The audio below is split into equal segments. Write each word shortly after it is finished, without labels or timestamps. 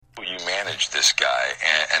managed this guy,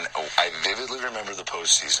 and I vividly remember the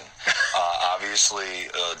postseason. Obviously,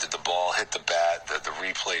 did the ball hit the bat? The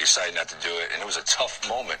replay decided not to do it, and it was a tough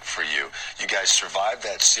moment for you. You guys survived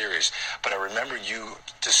that series, but I remember you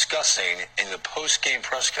discussing in the post-game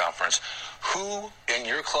press conference who in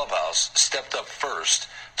your clubhouse stepped up first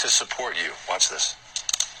to support you. Watch this.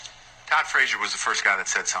 Todd Frazier was the first guy that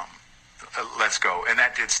said something. Let's go. And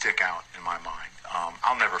that did stick out in my mind.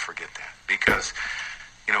 I'll never forget that because,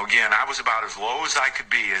 again, I was about as low as I could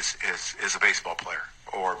be as a baseball player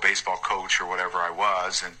or baseball coach or whatever I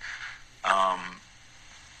was. And,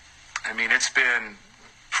 it's been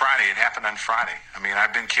Friday. It happened on Friday.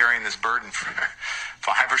 I've been carrying this burden for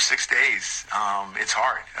 5 or 6 days. It's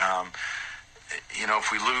hard.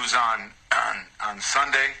 If we lose on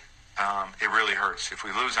Sunday, it really hurts. If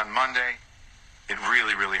we lose on Monday, it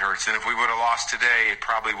really, really hurts. And if we would have lost today, it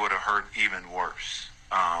probably would have hurt even worse.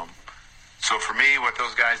 So for me, what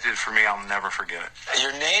those guys did for me, I'll never forget it.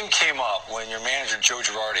 Your name came up when your manager Joe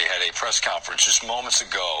Girardi had a press conference just moments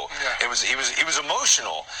ago. Yeah. He was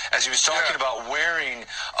emotional as he was talking about wearing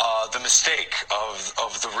the mistake of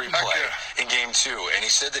the replay in Game 2, and he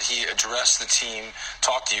said that he addressed the team,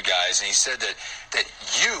 talked to you guys, and he said that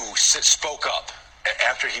you spoke up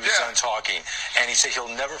after he was done talking, and he said he'll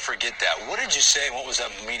never forget that. What did you say, and what was that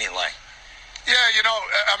meeting like? Yeah,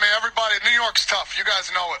 everybody, New York's tough. You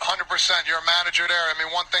guys know it, 100%. You're a manager there.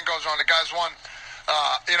 One thing goes on. The guy's won,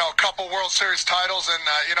 a couple World Series titles, and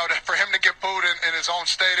for him to get booed in his own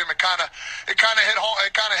stadium, it kind of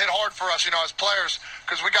hit hard for us, as players,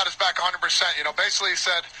 because we got his back 100%. Basically he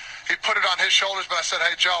said he put it on his shoulders, but I said,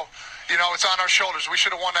 hey, Joe, it's on our shoulders. We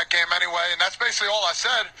should have won that game anyway, and that's basically all I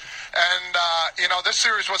said. And this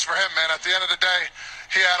series was for him, man. At the end of the day,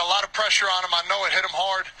 he had a lot of pressure on him. I know it hit him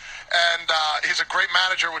hard. And he's a great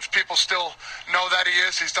manager, which people still know that he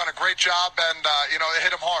is. He's done a great job, and, it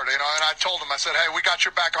hit him hard. And I told him, I said, hey, we got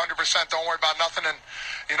your back 100%. Don't worry about nothing. And,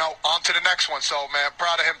 on to the next one. So, man,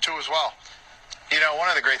 proud of him, too, as well. One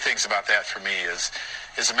of the great things about that for me is,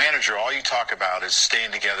 as a manager, all you talk about is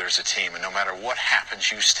staying together as a team. And no matter what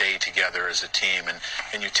happens, you stay together as a team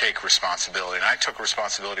and you take responsibility. And I took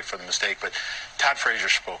responsibility for the mistake, but Todd Frazier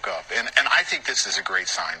spoke up. And I think this is a great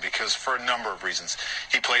sign because for a number of reasons.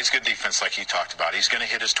 He plays good defense like you talked about. He's going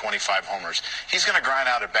to hit his 25 homers. He's going to grind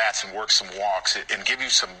out at bats and work some walks and give you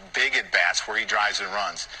some big at bats where he drives and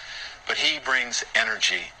runs. But he brings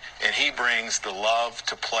energy. And he brings the love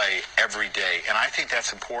to play every day. And I think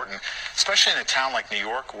that's important, especially in a town like New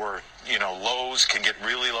York where, lows can get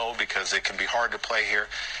really low because it can be hard to play here.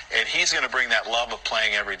 And he's going to bring that love of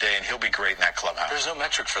playing every day, and he'll be great in that clubhouse. There's no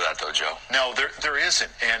metric for that, though, Joe. No, there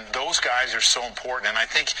isn't. And those guys are so important. And I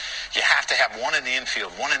think you have to have one in the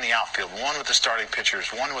infield, one in the outfield, one with the starting pitchers,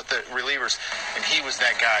 one with the relievers. And he was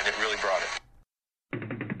that guy that really brought it.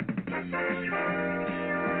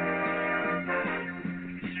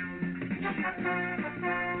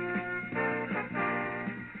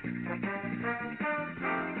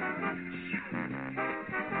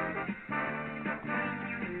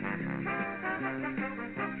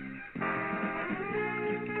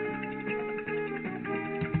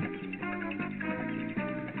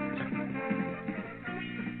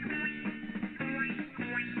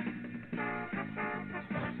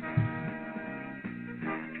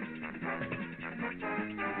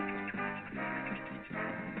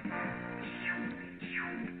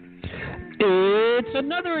 It's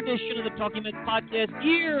another edition of the Talking Mets podcast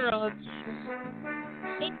here on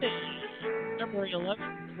Sunday, February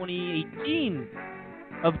 11th, 2018.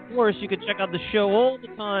 Of course, you can check out the show all the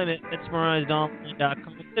time at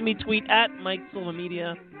metsmerizedonline.com. Send me a tweet at Mike Silva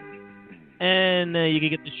Media. And you can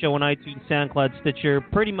get the show on iTunes, SoundCloud, Stitcher,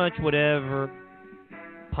 pretty much whatever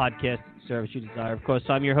podcast service you desire. Of course,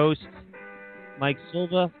 I'm your host, Mike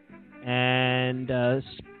Silva. And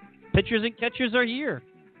pitchers and catchers are here.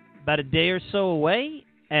 About a day or so away,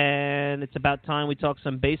 and it's about time we talk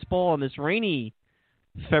some baseball on this rainy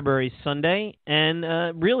February Sunday. And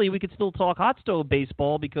really, we could still talk hot stove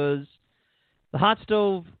baseball because the hot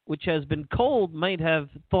stove, which has been cold, might have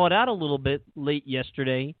thawed out a little bit late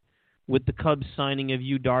yesterday with the Cubs signing of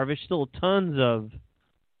Yu Darvish. Still tons of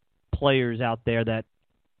players out there that,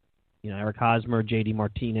 Eric Hosmer, J.D.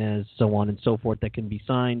 Martinez, so on and so forth, that can be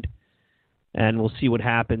signed. And we'll see what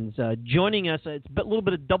happens. Joining us, it's a little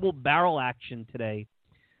bit of double barrel action today.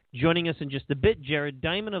 Joining us in just a bit, Jared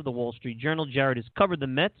Diamond of the Wall Street Journal. Jared has covered the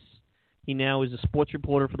Mets. He now is a sports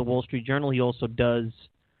reporter for the Wall Street Journal. He also does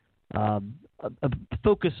a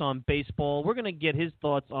focus on baseball. We're going to get his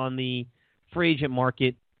thoughts on the free agent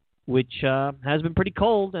market, which has been pretty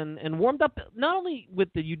cold and warmed up not only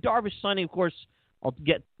with the Yu Darvish signing, of course, I'll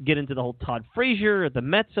get into the whole Todd Frazier, the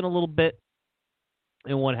Mets in a little bit,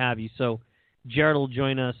 and what have you. So Jared will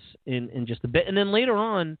join us in just a bit. And then later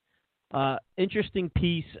on, interesting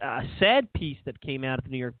piece, sad piece that came out at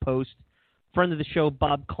the New York Post. Friend of the show,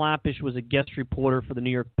 Bob Klapisch, was a guest reporter for the New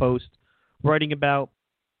York Post, writing about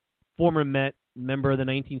former Met, member of the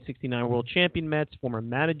 1969 World Champion Mets, former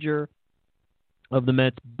manager of the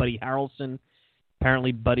Mets, Buddy Harrelson.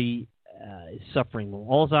 Apparently, Buddy is suffering from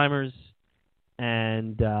Alzheimer's,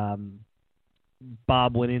 and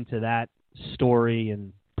Bob went into that story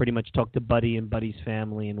and pretty much talked to Buddy and Buddy's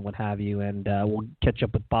family and what have you, and we'll catch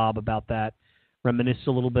up with Bob about that, reminisce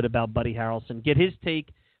a little bit about Buddy Harrelson, get his take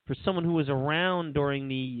for someone who was around during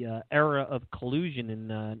the era of collusion in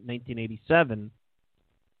 1987,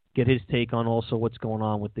 get his take on also what's going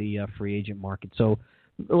on with the free agent market. So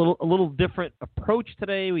a little different approach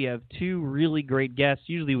today. We have two really great guests.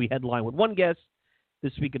 Usually we headline with one guest.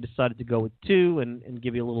 This week I decided to go with two and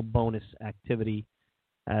give you a little bonus activity,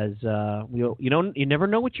 as you never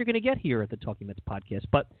know what you're going to get here at the Talking Mets podcast.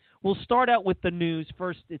 But we'll start out with the news.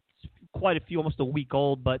 First, it's quite a few, almost a week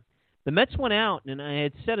old, but the Mets went out, and I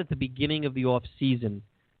had said at the beginning of the offseason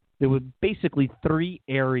there were basically three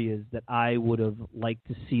areas that I would have liked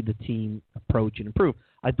to see the team approach and improve.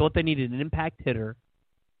 I thought they needed an impact hitter,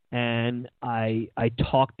 and I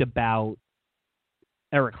talked about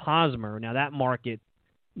Eric Hosmer. Now, that market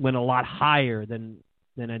went a lot higher than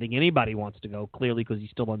I think anybody wants to go, clearly because he's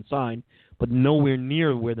still unsigned, but nowhere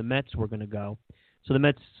near where the Mets were going to go. So the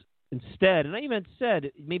Mets instead, and I even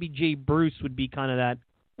said maybe Jay Bruce would be kind of that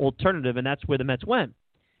alternative, and that's where the Mets went.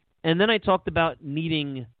 And then I talked about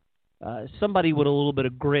needing somebody with a little bit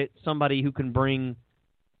of grit, somebody who can bring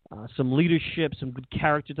some leadership, some good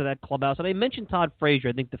character to that clubhouse. And I mentioned Todd Frazier.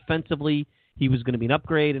 I think defensively he was going to be an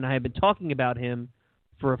upgrade, and I had been talking about him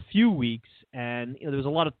for a few weeks, and there was a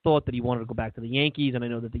lot of thought that he wanted to go back to the Yankees, and I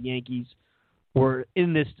know that the Yankees were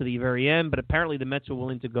in this to the very end, but apparently the Mets were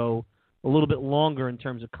willing to go a little bit longer in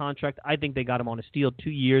terms of contract. I think they got him on a steal, 2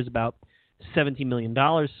 years, about $17 million.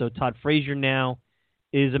 So Todd Frazier now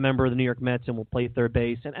is a member of the New York Mets and will play third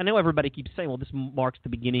base. And I know everybody keeps saying, well, this marks the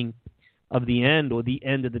beginning of the end or the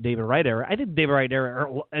end of the David Wright era. I think the David Wright era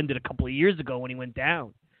ended a couple of years ago when he went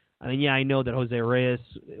down. I mean, yeah, I know that Jose Reyes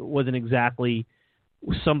wasn't exactly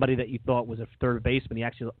somebody that you thought was a third baseman. He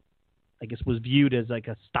actually, I guess, was viewed as like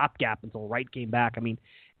a stopgap until Wright came back. I mean,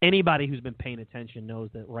 anybody who's been paying attention knows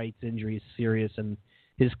that Wright's injury is serious, and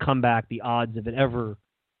his comeback, the odds of it ever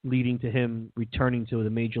leading to him returning to the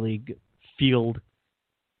major league field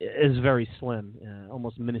is very slim,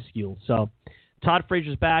 almost minuscule. So Todd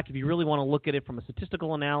Frazier's back. If you really want to look at it from a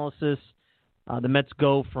statistical analysis, the Mets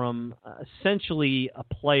go from essentially a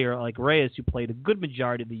player like Reyes, who played a good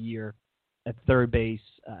majority of the year at third base,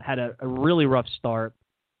 had a really rough start,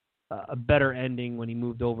 a better ending when he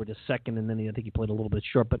moved over to second, and then I think he played a little bit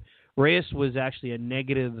short. But Reyes was actually a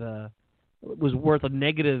negative, was worth a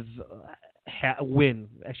negative win,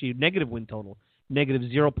 actually a negative win total, negative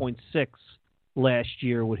 0.6 last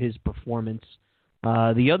year with his performance.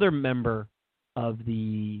 The other member of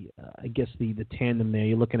the, I guess the tandem there,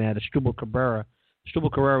 you're looking at Asdrubal Cabrera.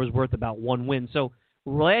 Asdrubal Cabrera was worth about one win. So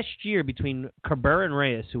last year between Cabrera and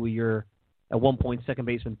Reyes, who were your at one point second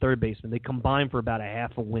baseman, third baseman, they combined for about a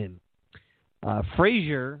half a win.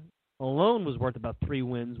 Frazier alone was worth about 3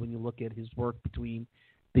 wins when you look at his work between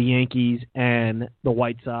the Yankees and the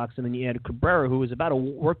White Sox, and then you add Cabrera, who was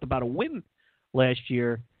worth about a win last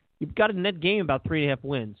year. You've got a net gain about 3.5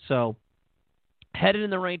 wins. So headed in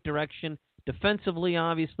the right direction. Defensively,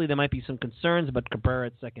 obviously, there might be some concerns about Cabrera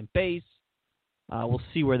at second base. We'll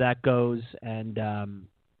see where that goes, and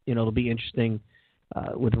it'll be interesting.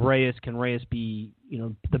 With Reyes, can Reyes be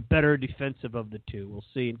the better defensive of the two? We'll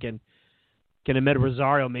see. And can Ahmed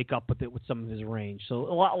Rosario make up with it with some of his range? So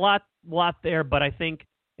a lot there. But I think,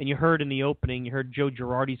 and you heard in the opening, you heard Joe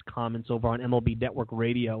Girardi's comments over on MLB Network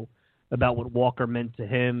Radio about what Walker meant to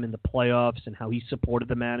him in the playoffs and how he supported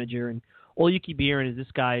the manager. And all you keep hearing is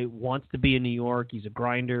this guy wants to be in New York. He's a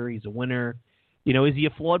grinder. He's a winner. Is he a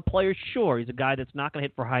flawed player? Sure. He's a guy that's not going to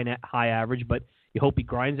hit for high average, but you hope he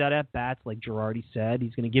grinds out at bats, like Girardi said.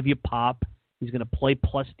 He's going to give you pop. He's going to play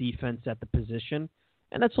plus defense at the position,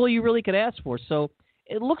 and that's all you really could ask for. So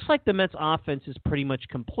it looks like the Mets' offense is pretty much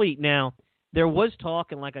complete. Now, there was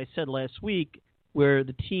talk, and like I said last week, where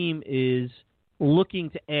the team is looking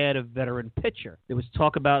to add a veteran pitcher. There was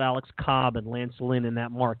talk about Alex Cobb and Lance Lynn in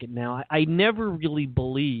that market. Now, I never really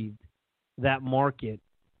believed that market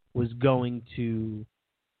was going to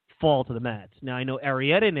fall to the Mets. Now, I know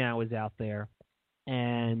Arrieta now is out there,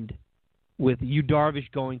 and with Yu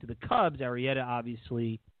Darvish going to the Cubs, Arrieta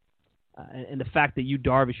obviously, and the fact that Yu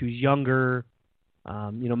Darvish, who's younger,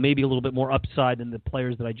 Maybe a little bit more upside than the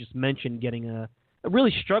players that I just mentioned getting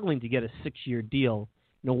really struggling to get a 6-year deal.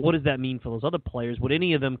 What does that mean for those other players? Would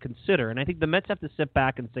any of them consider? And I think the Mets have to sit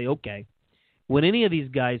back and say, okay, would any of these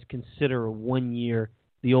guys consider a 1 year,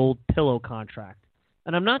 the old pillow contract?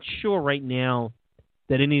 And I'm not sure right now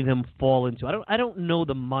that any of them fall into. I don't know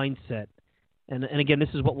the mindset. And again, this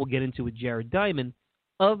is what we'll get into with Jared Diamond,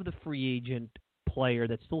 of the free agent player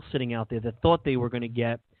that's still sitting out there that thought they were going to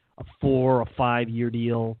get a 4 or 5 year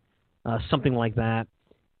deal, something like that.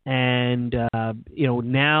 And,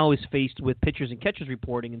 now is faced with pitchers and catchers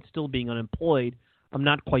reporting and still being unemployed. I'm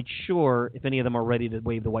not quite sure if any of them are ready to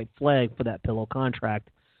wave the white flag for that pillow contract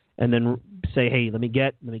and then say, hey, let me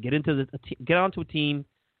get onto a team,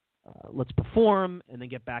 let's perform, and then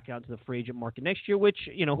get back out to the free agent market next year, which,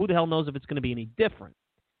 who the hell knows if it's going to be any different.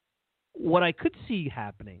 What I could see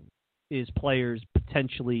happening is players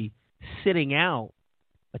potentially sitting out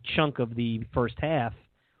a chunk of the first half,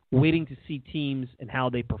 waiting to see teams and how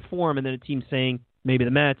they perform, and then a team saying, maybe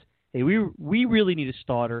the Mets, hey, we really need a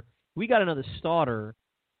starter. We got another starter.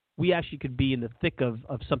 We actually could be in the thick of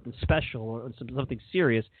something special or something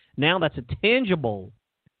serious. Now that's a tangible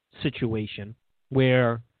situation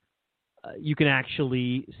where you can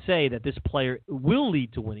actually say that this player will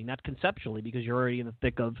lead to winning, not conceptually because you're already in the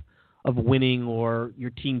thick of winning or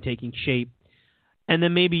your team taking shape. And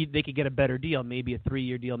then maybe they could get a better deal, maybe a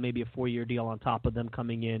 3-year deal, maybe a 4-year deal on top of them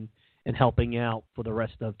coming in and helping out for the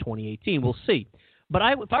rest of 2018. We'll see. But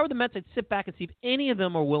if I were the Mets, I'd sit back and see if any of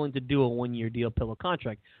them are willing to do a 1-year deal pillow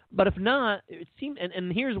contract. But if not, it seems,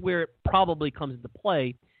 and here's where it probably comes into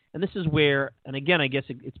play, and this is where, and again, I guess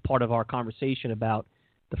it's part of our conversation about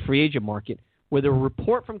the free agent market, where the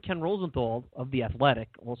report from Ken Rosenthal of The Athletic,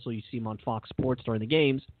 also you see him on Fox Sports during the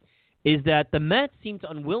games, is that the Mets seem to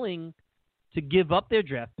unwilling to give up their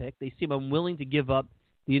draft pick. They seem unwilling to give up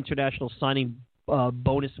the international signing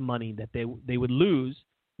bonus money that they would lose,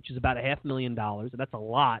 which is about $500,000, and that's a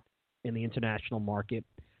lot in the international market,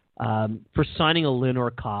 for signing a Lynn or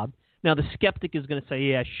a Cobb. Now, the skeptic is going to say,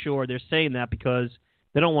 yeah, sure, they're saying that because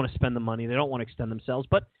they don't want to spend the money, they don't want to extend themselves,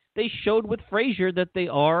 but they showed with Frazier that they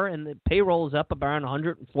are, and the payroll is up around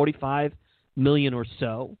 $145 million or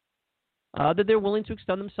so, that they're willing to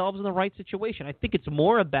extend themselves in the right situation. I think it's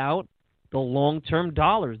more about the long-term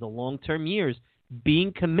dollars, the long-term years,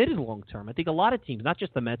 being committed long-term. I think a lot of teams, not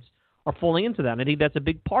just the Mets, are falling into that, and I think that's a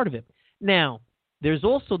big part of it. Now, there's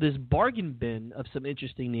also this bargain bin of some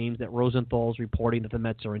interesting names that Rosenthal's reporting that the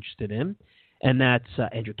Mets are interested in, and that's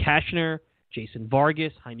Andrew Kashner, Jason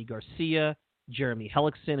Vargas, Jaime Garcia, Jeremy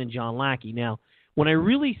Hellickson, and John Lackey. Now, when I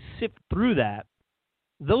really sift through that,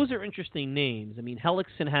 those are interesting names. I mean,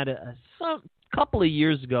 Hellickson had a couple of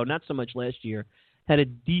years ago, not so much last year, had a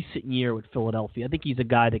decent year with Philadelphia. I think he's a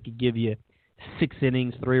guy that could give you 6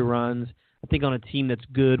 innings, 3 runs. I think on a team that's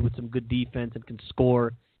good with some good defense and can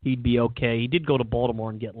score, he'd be okay. He did go to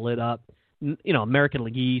Baltimore and get lit up. American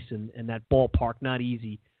League East and that ballpark, not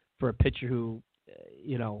easy for a pitcher who,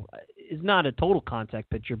 is not a total contact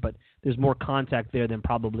pitcher, but there's more contact there than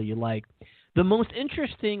probably you like. The most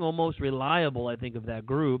interesting or most reliable, I think, of that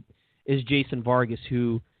group is Jason Vargas,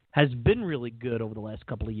 who has been really good over the last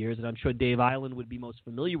couple of years, and I'm sure Dave Island would be most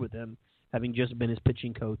familiar with him, having just been his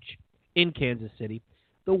pitching coach in Kansas City.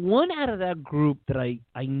 The one out of that group that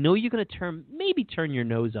I know you're going to turn your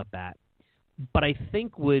nose up at, but I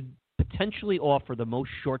think would potentially offer the most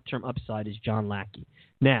short-term upside is John Lackey.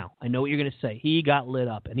 Now, I know what you're going to say. He got lit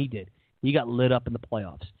up, and he did. He got lit up in the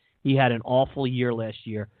playoffs. He had an awful year last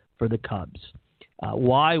year for the Cubs.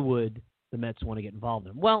 Why would the Mets want to get involved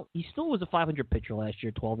in him? Well, he still was a 500 pitcher last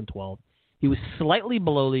year, 12-12. He was slightly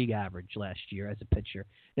below league average last year as a pitcher.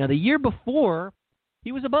 Now, the year before,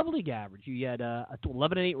 he was above league average. He had a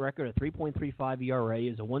 11-8 record, a 3.35 ERA,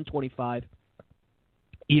 is a 1.25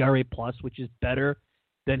 ERA plus, which is better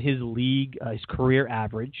than his career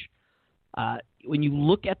average. When you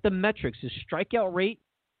look at the metrics, his strikeout rate,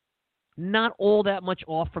 not all that much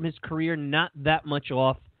off from his career, not that much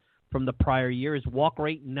off from the prior year. His walk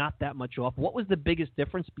rate, not that much off. What was the biggest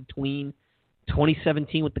difference between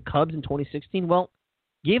 2017 with the Cubs and 2016? Well,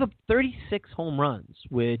 gave up 36 home runs,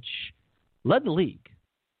 which led the league,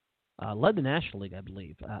 led the National League, I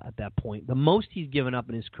believe, at that point. The most he's given up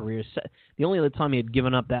in his career, the only other time he had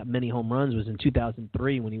given up that many home runs was in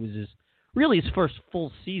 2003 when he was his first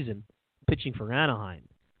full season pitching for Anaheim.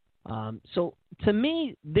 So to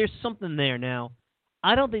me, there's something there. Now,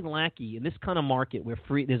 I don't think Lackey, in this kind of market where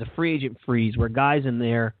there's a free agent freeze, where guys in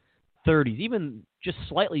their 30s, even just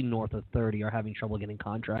slightly north of 30, are having trouble getting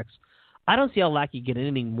contracts. I don't see how Lackey get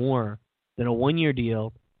anything more than a 1-year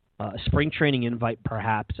deal, a spring training invite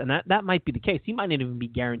perhaps, and that might be the case. He might not even be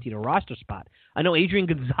guaranteed a roster spot. I know Adrian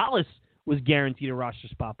Gonzalez was guaranteed a roster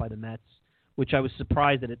spot by the Mets, which I was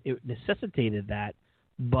surprised that it necessitated that,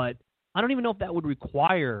 but I don't even know if that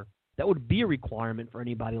would be a requirement for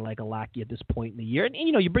anybody like a Lackey at this point in the year. And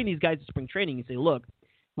you bring these guys to spring training and say, look,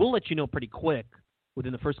 we'll let you know pretty quick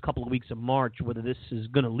within the first couple of weeks of March whether this is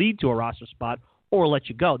going to lead to a roster spot or let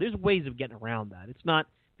you go. There's ways of getting around that. It's not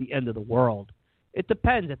the end of the world. It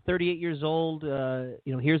depends. At 38 years old,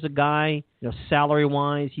 here's a guy,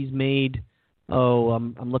 salary-wise, he's made,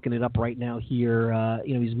 I'm looking it up right now here.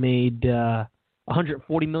 He's made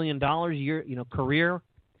 $140 million a year, career.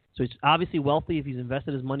 So he's obviously wealthy if he's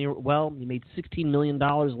invested his money well. He made $16 million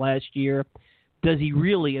last year. Does he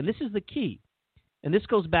really? And this is the key. And this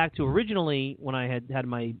goes back to originally when I had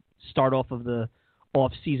my start off of the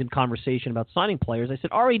off-season conversation about signing players. I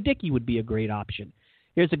said R.A. Dickey would be a great option.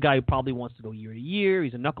 Here's a guy who probably wants to go year to year.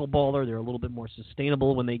 He's a knuckleballer. They're a little bit more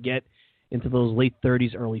sustainable when they get into those late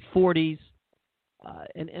 30s, early 40s.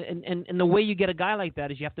 And the way you get a guy like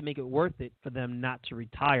that is you have to make it worth it for them not to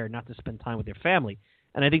retire, not to spend time with their family.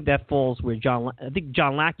 And I think that falls where John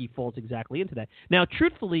Lackey falls exactly into that. Now,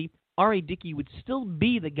 truthfully, R.A. Dickey would still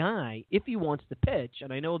be the guy if he wants to pitch.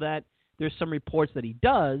 And I know that there's some reports that he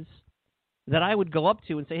does that I would go up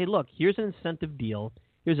to and say, hey, look, here's an incentive deal.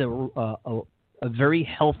 Here's a very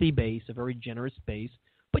healthy base, a very generous base.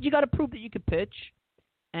 But you got to prove that you could pitch.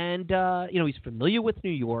 And, he's familiar with New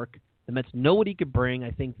York. The Mets know what he could bring.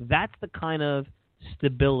 I think that's the kind of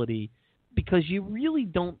stability because you really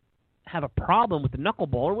don't have a problem with the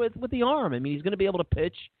knuckleball or with the arm. I mean, he's going to be able to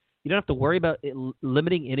pitch. You don't have to worry about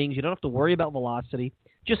limiting innings. You don't have to worry about velocity.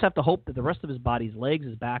 Just have to hope that the rest of his body's legs,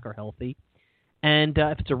 his back are healthy. And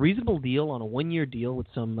if it's a reasonable deal on a one-year deal with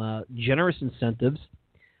some generous incentives,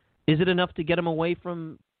 is it enough to get him away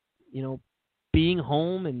from, being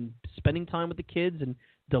home and spending time with the kids and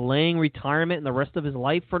delaying retirement and the rest of his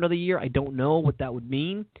life for another year? I don't know what that would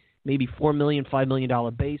mean. Maybe $4 million, $5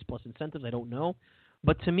 million base plus incentives. I don't know.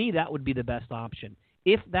 But to me, that would be the best option.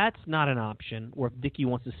 If that's not an option, or if Dickey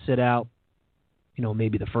wants to sit out,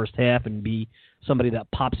 maybe the first half and be somebody that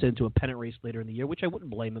pops into a pennant race later in the year, which I wouldn't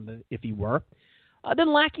blame him if he were,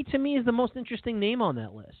 then Lackey to me is the most interesting name on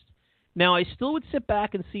that list. Now, I still would sit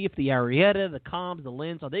back and see if the Arrieta, the Combs, the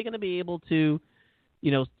Linds, are they going to be able to,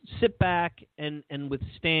 sit back and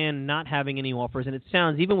withstand not having any offers? And it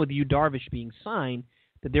sounds, even with Yu Darvish being signed,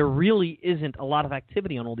 that there really isn't a lot of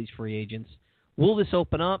activity on all these free agents. Will this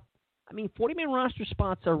open up? I mean, 40-man roster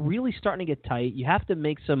spots are really starting to get tight. You have to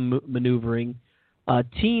make some maneuvering.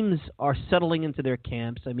 Teams are settling into their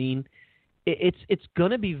camps. I mean, it's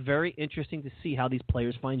going to be very interesting to see how these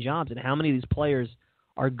players find jobs and how many of these players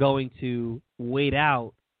are going to wait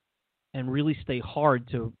out and really stay hard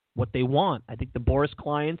to what they want. I think the Boris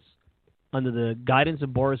clients, under the guidance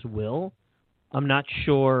of Boris, will. I'm not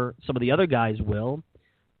sure some of the other guys will.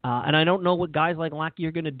 And I don't know what guys like Lackey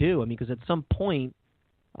are going to do. I mean, because at some point,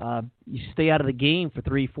 you stay out of the game for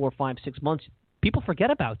 3, 4, 5, 6 months, people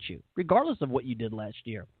forget about you, regardless of what you did last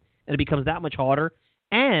year. And it becomes that much harder.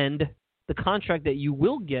 And the contract that you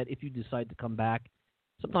will get if you decide to come back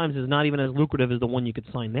sometimes is not even as lucrative as the one you could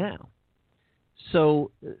sign now.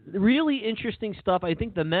 So really interesting stuff. I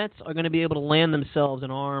think the Mets are going to be able to land themselves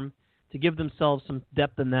an arm to give themselves some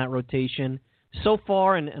depth in that rotation. So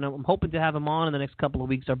far, and I'm hoping to have him on in the next couple of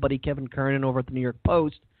weeks, our buddy Kevin Kernan over at the New York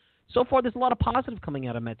Post. So far, there's a lot of positive coming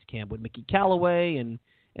out of Mets camp with Mickey Callaway and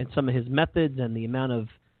some of his methods and the amount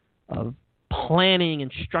of planning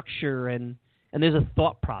and structure, and there's a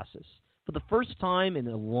thought process. For the first time in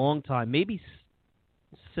a long time, maybe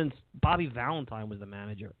since Bobby Valentine was the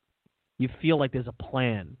manager, you feel like there's a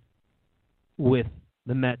plan with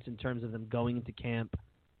the Mets in terms of them going into camp,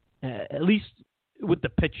 at least with the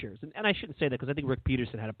pitchers. And I shouldn't say that because I think Rick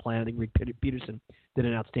Peterson had a plan. I think Rick Peterson did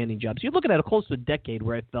an outstanding job. So you're looking at close to a decade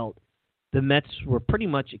where I felt the Mets were pretty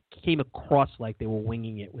much, it came across like they were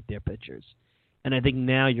winging it with their pitchers. And I think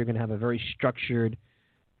now you're going to have a very structured,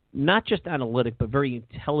 not just analytic, but very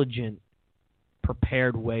intelligent,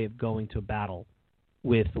 prepared way of going to a battle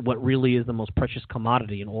with what really is the most precious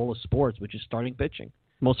commodity in all of sports, which is starting pitching,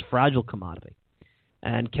 most fragile commodity.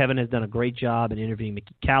 And Kevin has done a great job in interviewing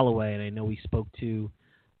Mickey Callaway, and I know he spoke to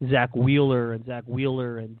Zach Wheeler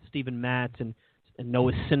and Stephen Matz and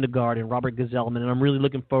Noah Syndergaard and Robert Gazelman, and I'm really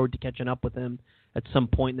looking forward to catching up with him at some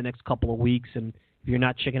point in the next couple of weeks. And if you're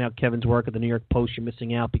not checking out Kevin's work at the New York Post, you're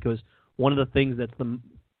missing out, because one of the things that's the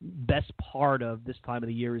best part of this time of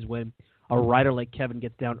the year is when a writer like Kevin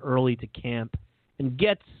gets down early to camp and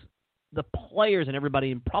gets the players and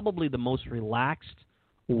everybody in probably the most relaxed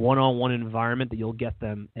one-on-one environment that you'll get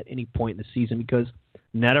them at any point in the season, because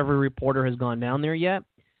not every reporter has gone down there yet.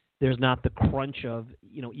 There's not the crunch of,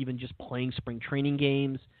 even just playing spring training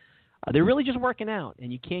games. They're really just working out,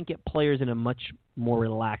 and you can't get players in a much more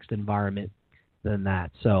relaxed environment than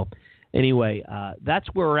that. So anyway, that's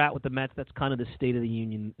where we're at with the Mets. That's kind of the state of the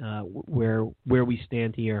union, where we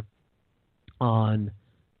stand here on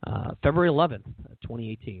February 11th,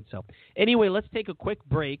 2018. So anyway, let's take a quick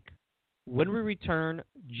break. When we return,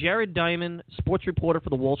 Jared Diamond, sports reporter for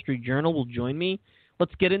the Wall Street Journal, will join me.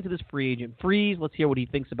 Let's get into this free agent freeze. Let's hear what he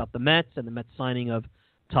thinks about the Mets and the Mets signing of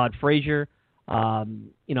Todd Frazier. I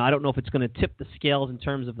don't know if it's going to tip the scales in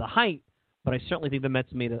terms of the height, but I certainly think the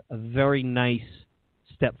Mets made a very nice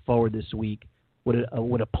step forward this week with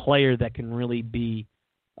a player that can really be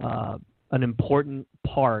an important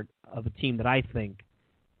part of a team that I think,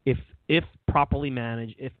 if properly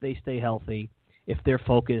managed, if they stay healthy, if they're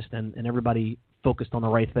focused and everybody focused on the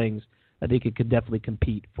right things, I think it could definitely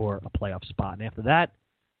compete for a playoff spot. And after that,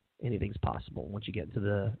 anything's possible once you get into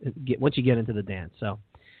the dance. So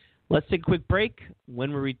let's take a quick break.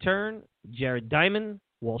 When we return, Jared Diamond,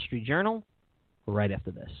 Wall Street Journal, right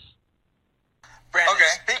after this. Brandon,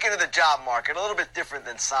 Speaking of the job market, a little bit different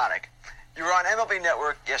than Sonic. You were on MLB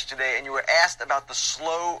Network yesterday, and you were asked about the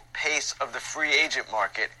slow pace of the free agent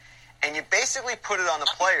market, and you basically put it on the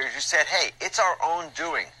players. You said, hey, it's our own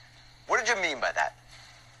doing. What did you mean by that?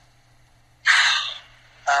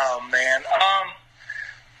 Oh, man.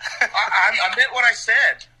 I meant what I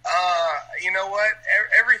said. You know what?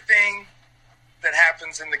 Everything that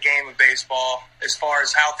happens in the game of baseball, as far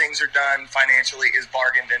as how things are done financially, is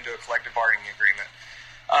bargained into a collective bargaining agreement.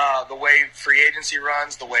 The way free agency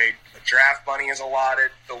runs, the way draft money is allotted,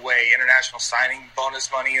 the way international signing bonus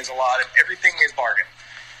money is allotted, everything is bargained.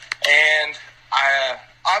 And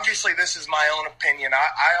obviously this is my own opinion.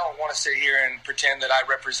 I don't want to sit here and pretend that I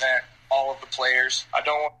represent all of the players. I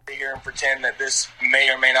don't want to sit here and pretend that this may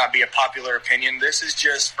or may not be a popular opinion. This is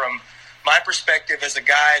just from my perspective as a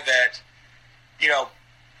guy that,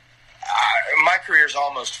 my career is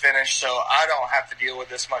almost finished, so I don't have to deal with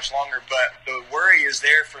this much longer. But the worry is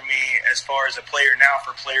there for me as far as a player now,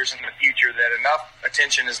 for players in the future, that enough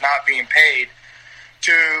attention is not being paid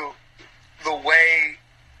to the way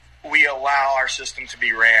we allow our system to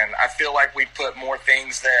be ran. I feel like we put more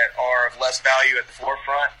things that are of less value at the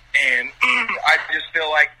forefront, and I just feel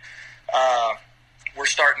like we're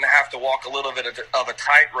starting to have to walk a little bit of a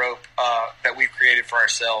tightrope that we've created for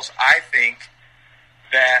ourselves. I think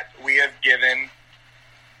that we have given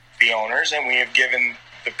the owners and we have given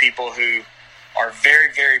the people who are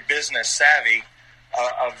very, very business savvy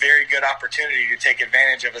a very good opportunity to take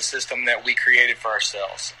advantage of a system that we created for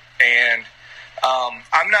ourselves. And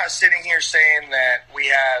I'm not sitting here saying that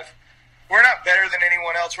we're not better than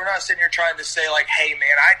anyone else. We're not sitting here trying to say like, hey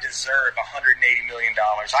man, I deserve $180 million.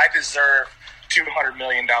 I deserve $200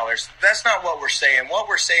 million. That's not what we're saying. What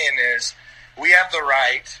we're saying is we have the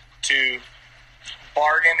right to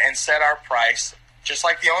bargain and set our price, just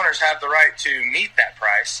like the owners have the right to meet that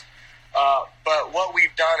price. But what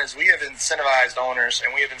we've done is we have incentivized owners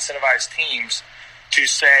and we have incentivized teams to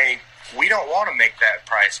say, we don't want to make that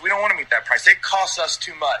price. We don't want to meet that price. It costs us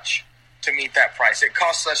too much to meet that price. It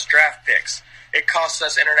costs us draft picks. It costs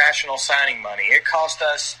us international signing money. It costs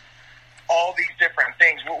us all these different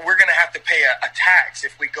things. We're going to have to pay a tax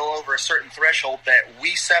if we go over a certain threshold that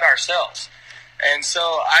we set ourselves. And so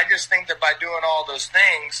I just think that by doing all those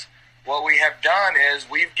things, what we have done is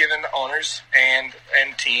we've given owners and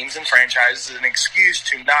teams and franchises an excuse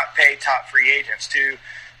to not pay top free agents, to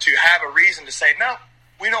have a reason to say, no,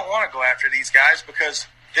 we don't want to go after these guys because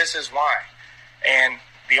this is why. And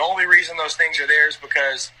the only reason those things are there is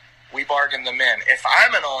because we bargained them in. If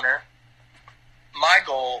I'm an owner, my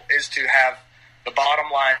goal is to have the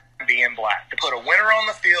bottom line be in black, to put a winner on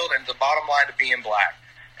the field and the bottom line to be in black.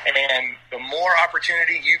 And the more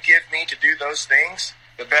opportunity you give me to do those things,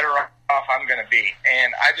 the better off I'm going to be.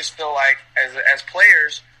 And I just feel like as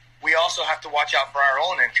players, we also have to watch out for our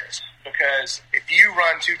own interests. Because if you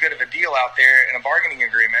run too good of a deal out there in a bargaining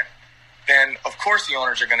agreement, then of course the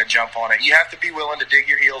owners are going to jump on it. You have to be willing to dig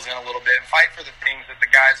your heels in a little bit and fight for the things that the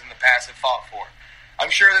guys in the past have fought for. I'm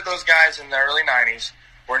sure that those guys in the early 90s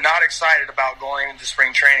were not excited about going into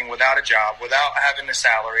spring training without a job, without having a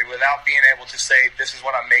salary, without being able to say, this is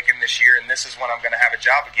what I'm making this year and this is when I'm going to have a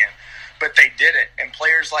job again. But they did it, and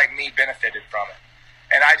players like me benefited from it.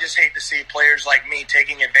 And I just hate to see players like me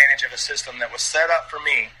taking advantage of a system that was set up for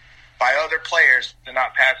me by other players and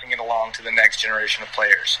not passing it along to the next generation of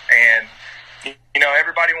players. And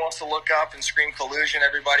Everybody wants to look up and scream collusion.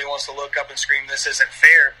 Everybody wants to look up and scream this isn't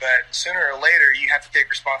fair. But sooner or later, you have to take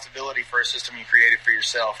responsibility for a system you created for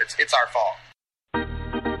yourself. It's our fault.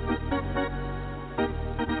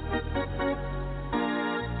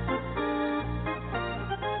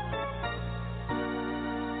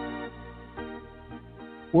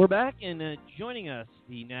 We're back, and joining us,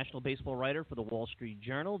 the national baseball writer for the Wall Street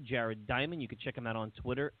Journal, Jared Diamond. You can check him out on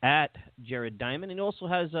Twitter, @Jared Diamond. And he also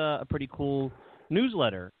has a pretty cool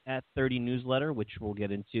newsletter, @30 Newsletter, which we'll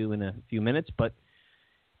get into in a few minutes. But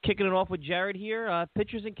kicking it off with Jared here,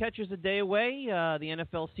 pitchers and catchers a day away. The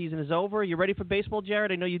NFL season is over. You ready for baseball,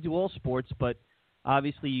 Jared? I know you do all sports, but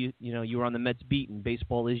obviously you were on the Mets beat, and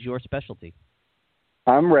baseball is your specialty.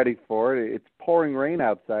 I'm ready for it. It's pouring rain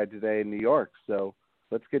outside today in New York, so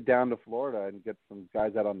let's get down to Florida and get some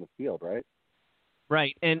guys out on the field, right?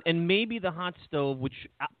 Right, and maybe the hot stove, which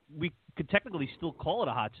we could technically still call it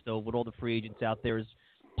a hot stove with all the free agents out there, is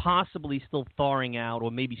possibly still thawing out,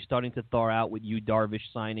 or maybe starting to thaw out with Yu Darvish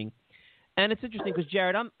signing. And it's interesting because,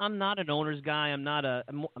 Jared, I'm not an owner's guy.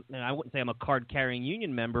 I wouldn't say I'm a card-carrying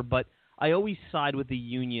union member, but I always side with the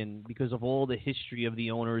union because of all the history of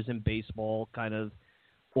the owners in baseball, kind of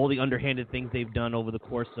all the underhanded things they've done over the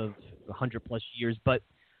course of 100-plus years. But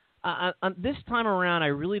this time around, I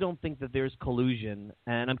really don't think that there's collusion,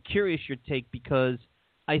 and I'm curious your take because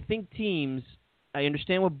I think teams – I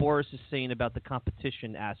understand what Boris is saying about the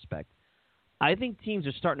competition aspect. I think teams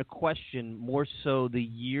are starting to question more so the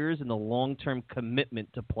years and the long-term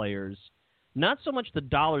commitment to players, not so much the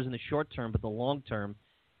dollars in the short term, but the long term.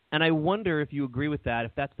 And I wonder if you agree with that,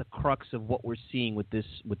 if that's the crux of what we're seeing with this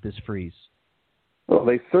freeze. Well,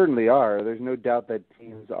 they certainly are. There's no doubt that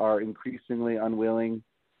teams are increasingly unwilling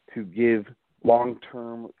to give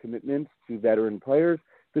long-term commitments to veteran players.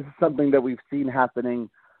 This is something that we've seen happening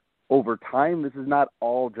over time. This is not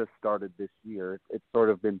all just started this year. It's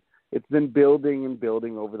been building and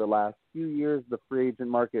building over the last few years. The free agent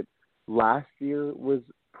market last year was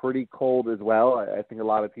pretty cold as well. I think a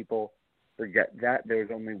lot of people forget that. There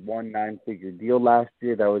was only one 9-figure deal last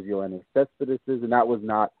year. That was Yoenis Cespedes', and that was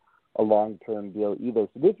not a long-term deal either.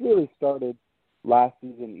 So this really started last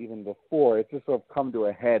season, even before. It's just sort of come to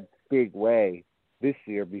a head big way this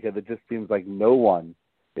year because it just seems like no one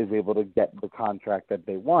is able to get the contract that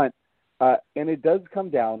they want. And it does come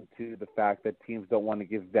down to the fact that teams don't want to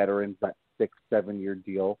give veterans that 6-7 year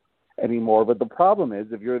deal anymore. But the problem is,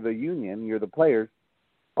 if you're the union, you're the players,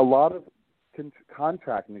 a lot of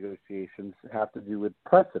contract negotiations have to do with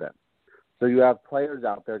precedent. So you have players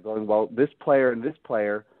out there going, well, this player and this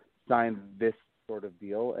player signed this sort of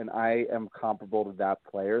deal, and I am comparable to that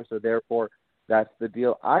player, so therefore that's the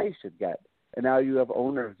deal I should get. And now you have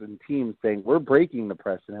owners and teams saying, we're breaking the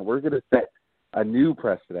precedent. We're going to set a new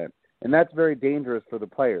precedent. And that's very dangerous for the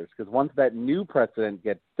players because once that new precedent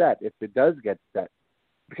gets set, if it does get set,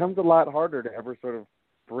 it becomes a lot harder to ever sort of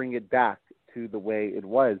bring it back to the way it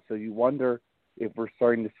was. So you wonder if we're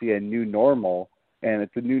starting to see a new normal, and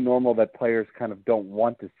it's a new normal that players kind of don't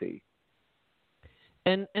want to see.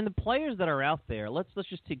 And the players that are out there, let's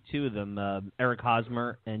just take two of them, Eric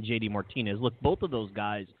Hosmer and J.D. Martinez. Look, both of those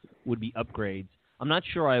guys would be upgrades. I'm not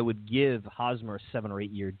sure I would give Hosmer a 7 or 8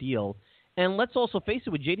 year deal. And let's also face it,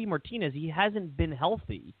 with J.D. Martinez, he hasn't been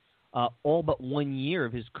healthy all but 1 year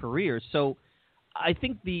of his career. So I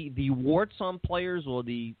think the warts on players or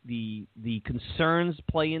the concerns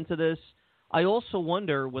play into this. I also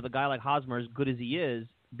wonder with a guy like Hosmer, as good as he is,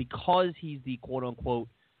 because he's the quote-unquote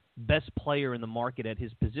best player in the market at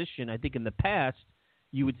his position, I think in the past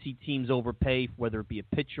you would see teams overpay, whether it be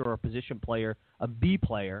a pitcher or a position player, a B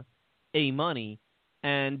player, A money.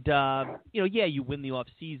 And, you win the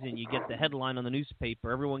offseason, you get the headline on the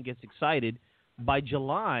newspaper, everyone gets excited. By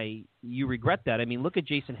July, you regret that. I mean, look at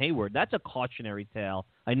Jason Hayward. That's a cautionary tale.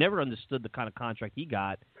 I never understood the kind of contract he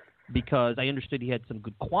got because I understood he had some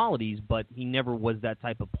good qualities, but he never was that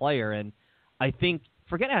type of player. And I think,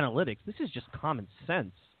 forget analytics, this is just common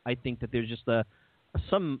sense. I think that there's just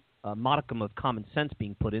some modicum of common sense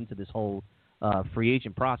being put into this whole free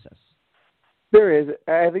agent process. There is.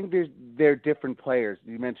 I think they're different players.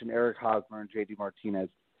 You mentioned Eric Hosmer and J.D. Martinez.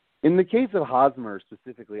 In the case of Hosmer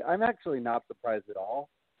specifically, I'm actually not surprised at all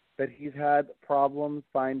that he's had problems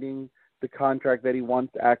finding the contract that he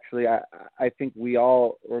wants. Actually, I think we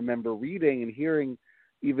all remember reading and hearing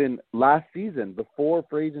even last season before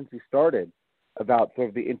free agency started about sort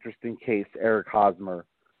of the interesting case Eric Hosmer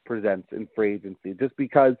presents in free agency, just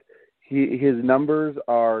because his numbers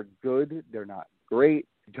are good. They're not great.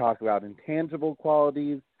 You talk about intangible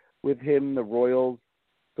qualities with him. The Royals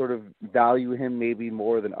sort of value him maybe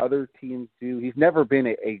more than other teams do. He's never been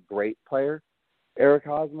a great player, Eric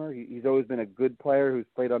Hosmer. He's always been a good player who's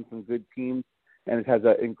played on some good teams and has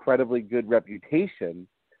an incredibly good reputation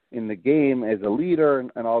in the game as a leader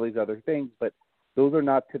and all these other things, but those are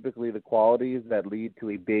not typically the qualities that lead to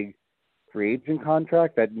a big free agent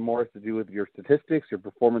contract. That more has to do with your statistics, your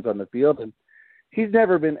performance on the field, and he's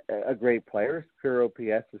never been a great player. His career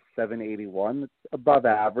OPS is 781. It's above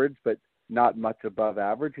average, but not much above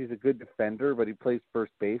average. He's a good defender, but he plays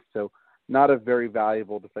first base, so not a very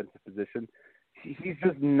valuable defensive position. He's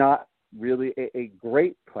just not really a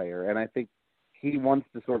great player, and I think he wants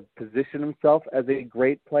to sort of position himself as a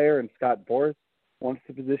great player, and Scott Boras wants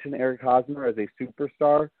to position Eric Hosmer as a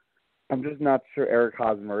superstar. I'm just not sure Eric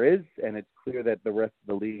Hosmer is, and it's clear that the rest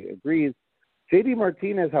of the league agrees. JD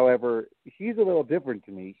Martinez, however, he's a little different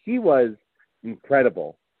to me. He was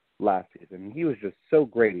incredible last season. He was just so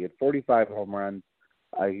great. He had 45 home runs.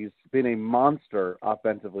 He's been a monster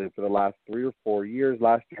offensively for the last 3 or 4 years.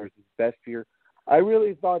 Last year was his best year. I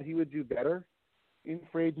really thought he would do better in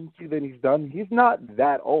free agency than he's done. He's not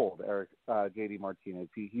that old, JD Martinez.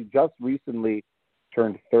 He just recently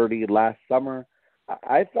turned 30 last summer.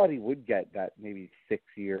 I thought he would get that maybe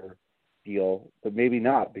 6-year deal, but maybe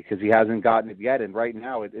not because he hasn't gotten it yet. And right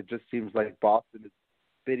now it just seems like Boston is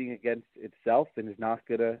bidding against itself and is not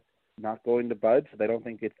going to budge. I don't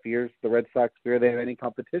think it fears the Red Sox fear they have any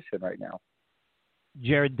competition right now.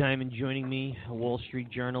 Jared Diamond joining me, Wall Street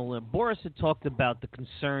Journal. Boras had talked about the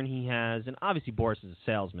concern he has, and obviously Boras is a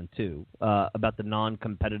salesman too, about the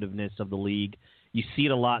non-competitiveness of the league. You see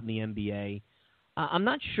it a lot in the NBA. I'm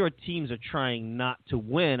not sure teams are trying not to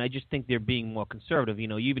win. I just think they're being more conservative.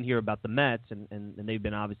 You even hear about the Mets, and they've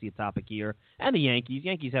been obviously a topic here, and the Yankees.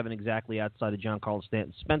 Yankees haven't exactly, outside of John Carlos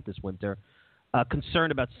Stanton, spent this winter.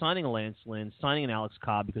 Concerned about signing a Lance Lynn, signing an Alex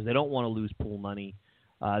Cobb because they don't want to lose pool money.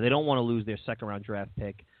 They don't want to lose their second-round draft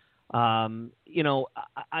pick. I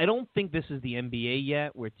don't think this is the NBA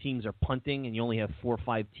yet where teams are punting and you only have 4 or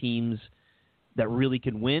 5 teams that really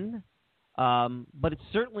can win. But it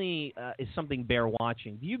certainly is something bear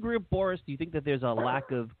watching. Do you agree with Boras? Do you think that there's a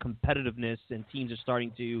lack of competitiveness and teams are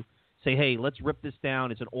starting to say, hey, let's rip this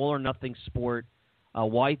down. It's an all-or-nothing sport.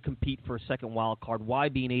 Why compete for a second wild card? Why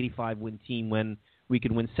be an 85-win team when we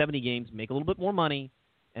can win 70 games, make a little bit more money,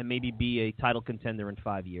 and maybe be a title contender in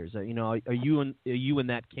 5 years? Are you in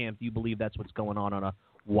that camp? Do you believe that's what's going on a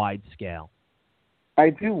wide scale?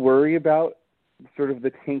 I do worry about sort of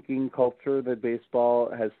the tanking culture that baseball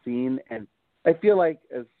has seen, and I feel like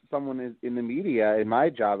as someone in the media, in my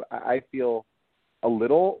job, I feel a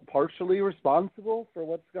little partially responsible for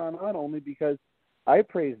what's gone on, only because I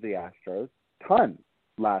praised the Astros ton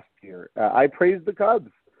last year. I praised the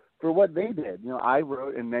Cubs for what they did. I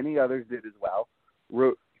wrote, and many others did as well,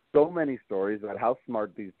 wrote so many stories about how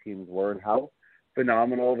smart these teams were and how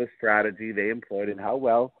phenomenal the strategy they employed and how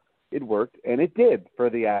well it worked, and it did for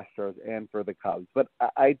the Astros and for the Cubs. But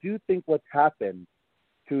I do think what's happened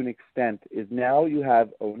to an extent is now you have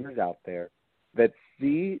owners out there that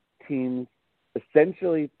see teams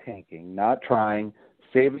essentially tanking, not trying,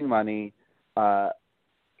 saving money, sort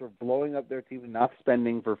of blowing up their team and not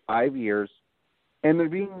spending for 5 years, and they're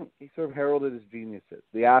being sort of heralded as geniuses.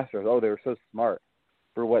 The Astros, they were so smart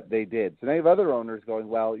for what they did. So now you have other owners going,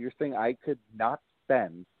 well, you're saying I could not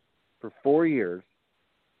spend for 4 years,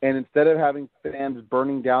 and instead of having fans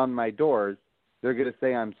burning down my doors, they're going to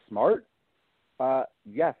say I'm smart?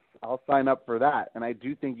 Yes, I'll sign up for that. And I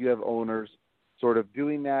do think you have owners sort of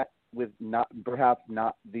doing that with perhaps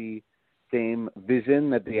not the same vision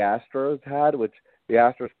that the Astros had, which the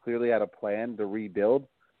Astros clearly had a plan to rebuild.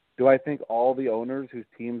 Do I think all the owners whose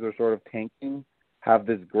teams are sort of tanking have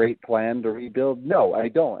this great plan to rebuild? No, I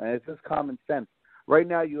don't. And it's just common sense. Right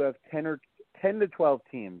now you have 10 to 12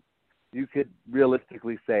 teams you could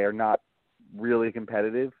realistically say are not really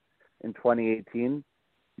competitive in 2018.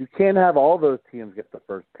 You can't have all those teams get the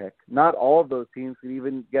first pick. Not all of those teams can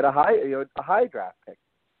even get a high draft pick.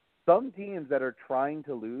 Some teams that are trying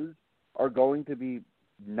to lose are going to be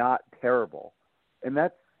not terrible. And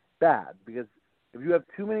that's bad because if you have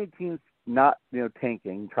too many teams not,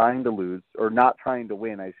 tanking, trying to lose, or not trying to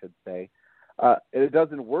win, I should say, and it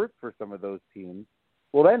doesn't work for some of those teams,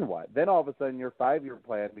 well, then what? Then all of a sudden your 5-year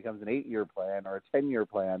plan becomes an 8-year plan or a 10-year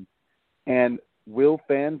plan. And will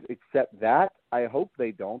fans accept that? I hope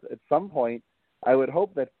they don't. At some point, I would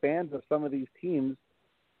hope that fans of some of these teams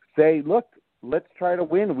say, look, let's try to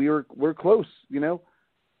win. We're close,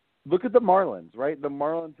 Look at the Marlins, right? The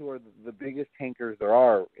Marlins, who are the biggest tankers there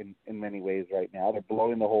are in many ways right now. They're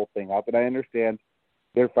blowing the whole thing up. And I understand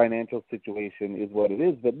their financial situation is what it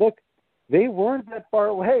is. But look, they weren't that far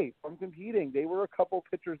away from competing. They were a couple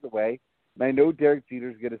pitchers away. And I know Derek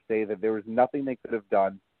Jeter's going to say that there was nothing they could have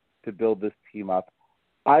done to build this team up.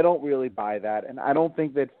 I don't really buy that, and I don't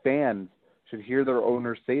think that fans should hear their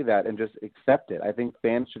owners say that and just accept it. I think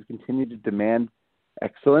fans should continue to demand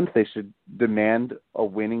excellence. They should demand a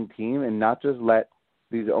winning team and not just let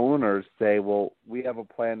these owners say, well, we have a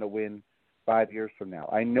plan to win 5 years from now.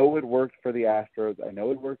 I know it worked for the Astros. I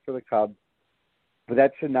know it worked for the Cubs, but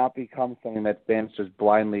that should not become something that fans just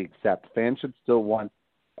blindly accept. Fans should still want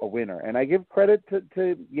a winner. And I give credit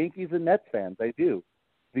to Yankees and Mets fans. I do.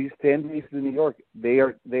 These fan bases in New York, they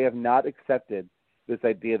have not accepted this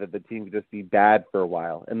idea that the team could just be bad for a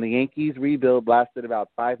while. And the Yankees rebuild lasted about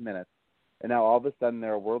 5 minutes. And now all of a sudden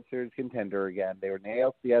they're a World Series contender again. They were in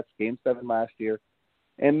ALCS Game 7 last year.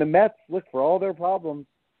 And the Mets, look, for all their problems,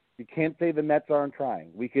 you can't say the Mets aren't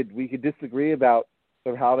trying. We could disagree about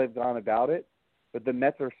sort of how they've gone about it, but the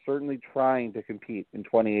Mets are certainly trying to compete in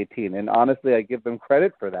 2018. And honestly, I give them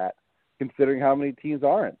credit for that, considering how many teams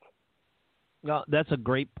aren't. Well, that's a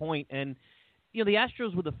great point. And, you know, the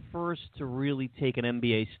Astros were the first to really take an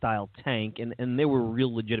NBA-style tank, and there were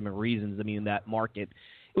real legitimate reasons. I mean, in that market,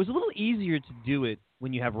 it was a little easier to do it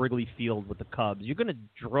when you have Wrigley Field with the Cubs. You're going to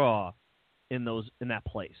draw in that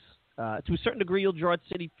place. To a certain degree, you'll draw at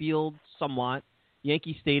Citi Field somewhat.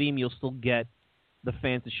 Yankee Stadium, you'll still get the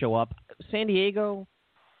fans to show up. San Diego,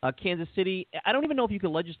 Kansas City, I don't even know if you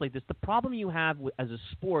can legislate this. The problem you have as a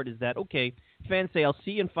sport is that, okay, fans say, I'll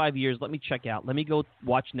see you in 5 years. Let me check out. Let me go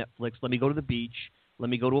watch Netflix. Let me go to the beach. Let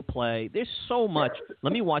me go to a play. There's so much.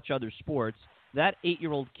 Let me watch other sports. That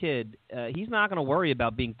 8-year-old kid, he's not going to worry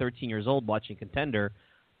about being 13 years old watching Contender.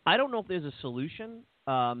 I don't know if there's a solution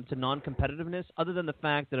to non-competitiveness other than the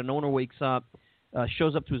fact that an owner wakes up,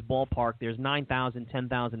 shows up to his ballpark, there's 9,000,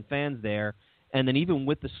 10,000 fans there, and then even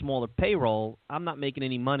with the smaller payroll, I'm not making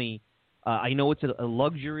any money. I know it's a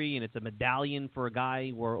luxury and it's a medallion for a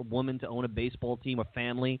guy or a woman to own a baseball team or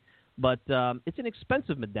family, but it's an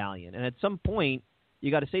expensive medallion. And at some point, you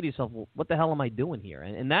got to say to yourself, well, what the hell am I doing here?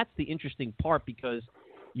 And that's the interesting part because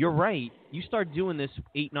you're right. You start doing this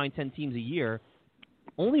 8, 9, 10 teams a year,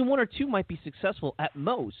 only 1 or 2 might be successful at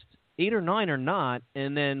most. 8 or 9 are not,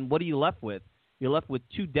 and then what are you left with? You're left with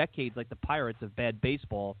 2 decades like the Pirates of bad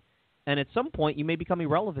baseball, and at some point you may become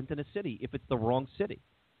irrelevant in a city if it's the wrong city.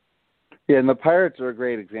 Yeah, and the Pirates are a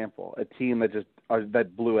great example. A team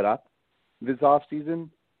that blew it up this offseason.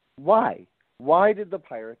 Why? Why did the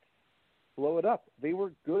Pirates blow it up? They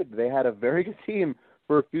were good. They had a very good team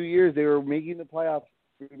for a few years. They were making the playoffs.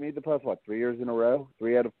 We made the playoffs, 3 years in a row?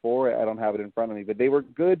 3 out of 4? I don't have it in front of me. But they were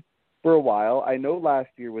good for a while. I know last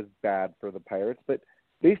year was bad for the Pirates, but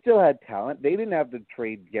they still had talent. They didn't have to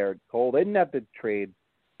trade Garrett Cole. They didn't have to trade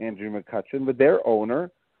Andrew McCutchen. But their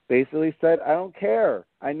owner basically said, I don't care.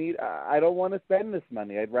 I don't want to spend this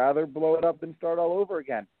money. I'd rather blow it up and start all over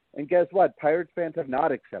again. And guess what? Pirates fans have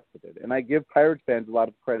not accepted it. And I give Pirates fans a lot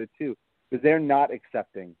of credit, too, because they're not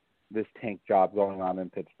accepting this tank job going on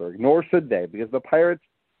in Pittsburgh, nor should they, because the Pirates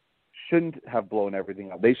shouldn't have blown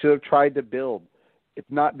everything up. They should have tried to build. It's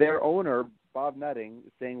not their owner, Bob Nutting,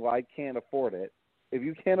 saying, well, I can't afford it. If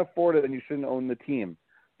you can't afford it, then you shouldn't own the team.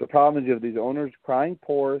 The problem is you have these owners crying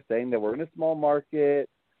poor, saying that we're in a small market,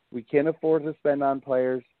 we can't afford to spend on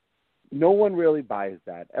players. No one really buys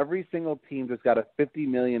that. Every single team just got a $50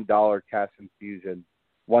 million cash infusion,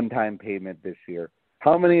 one-time payment this year.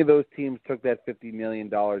 How many of those teams took that $50 million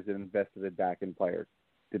and invested it back in players?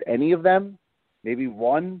 Did any of them? Maybe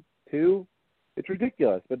 1, 2? It's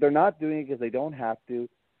ridiculous, but they're not doing it because they don't have to,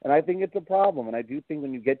 and I think it's a problem. And I do think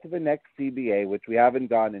when you get to the next CBA, which we haven't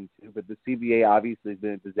gone into, but the CBA obviously has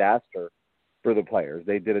been a disaster for the players.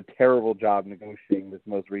 They did a terrible job negotiating this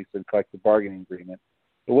most recent collective bargaining agreement.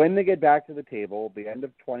 But when they get back to the table, the end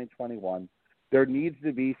of 2021, there needs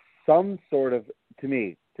to be some sort of, to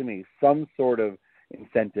me, some sort of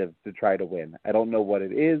incentive to try to win. I don't know what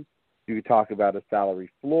it is. You could talk about a salary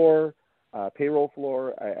floor, payroll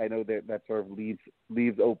floor. I know that sort of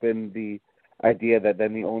leaves open the idea that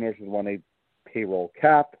then the owners would want a payroll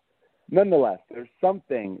cap. Nonetheless,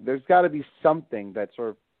 there's got to be something that sort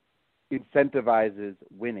of incentivizes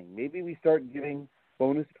winning. Maybe we start giving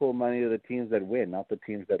bonus pool money to the teams that win, not the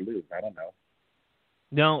teams that lose. I don't know.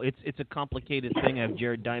 No, it's a complicated thing. I have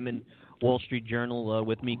Jared Diamond, Wall Street Journal,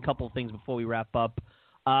 with me. A couple of things before we wrap up.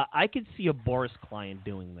 I could see a Boris client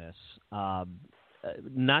doing this.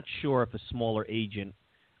 Not sure if a smaller agent,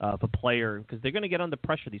 if a player, because they're going to get under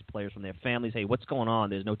pressure, these players, from their families. Hey, what's going on?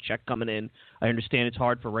 There's no check coming in. I understand it's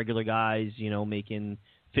hard for regular guys, making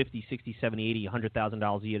 $50, $60, $70, $80,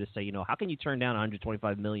 $100,000 a year to say, how can you turn down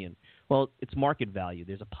 $125 million? Well, it's market value.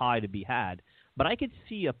 There's a pie to be had. But I could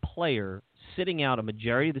see a player sitting out a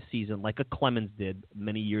majority of the season like a Clemens did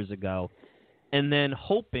many years ago and then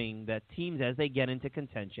hoping that teams, as they get into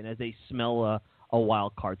contention, as they smell a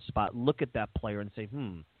wild card spot, look at that player and say,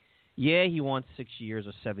 yeah, he wants 6 years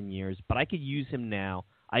or 7 years, but I could use him now.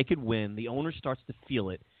 I could win. The owner starts to feel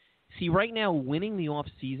it. See, right now, winning the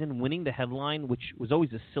offseason, winning the headline, which was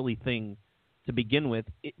always a silly thing to begin with,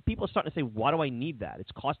 people are starting to say, why do I need that?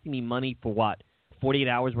 It's costing me money for what, 48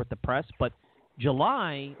 hours worth of press? But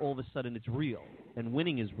July, all of a sudden, it's real, and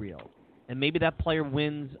winning is real. And maybe that player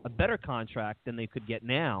wins a better contract than they could get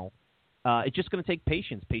now. It's just going to take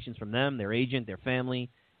patience from them, their agent, their family,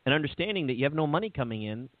 and understanding that you have no money coming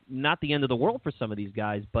in. Not the end of the world for some of these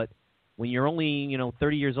guys, but when you're only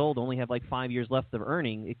 30 years old, only have like 5 years left of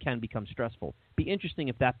earning, it can become stressful. Be interesting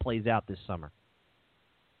if that plays out this summer.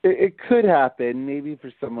 It could happen, maybe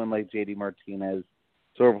for someone like J.D. Martinez,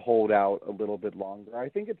 sort of hold out a little bit longer. I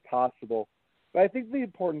think it's possible, but I think the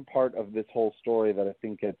important part of this whole story that I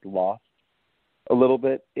think gets lost a little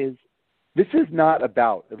bit is this is not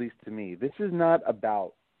about, at least to me, this is not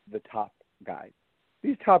about the top guys.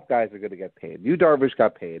 These top guys are going to get paid. Yu Darvish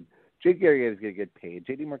got paid. Jake Arrieta is going to get paid.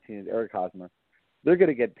 J.D. Martinez, Eric Hosmer, they're going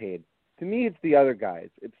to get paid. To me, it's the other guys.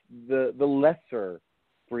 It's the lesser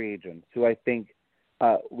free agents who I think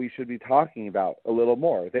we should be talking about a little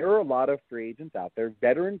more. There are a lot of free agents out there,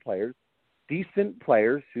 veteran players, decent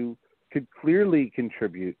players who could clearly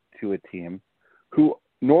contribute to a team, who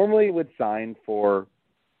normally would sign for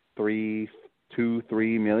 $3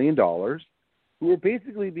 million, who are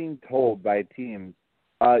basically being told by teams,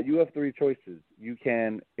 you have three choices. You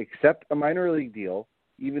can accept a minor league deal,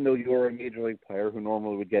 even though you're a major league player who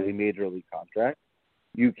normally would get a major league contract.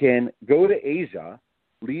 You can go to Asia,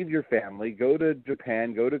 leave your family, go to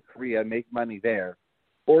Japan, go to Korea, make money there,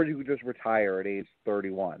 or you could just retire at age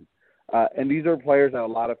 31. And these are players that a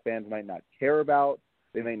lot of fans might not care about.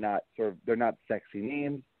 They may not they're not sexy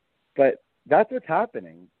names, but that's what's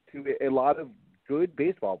happening to a lot of good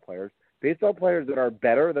baseball players that are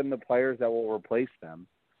better than the players that will replace them,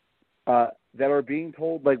 that are being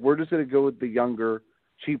told, like, we're just going to go with the younger,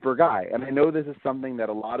 cheaper guy. And I know this is something that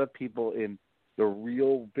a lot of people in the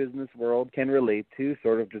real business world can relate to,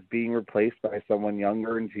 sort of just being replaced by someone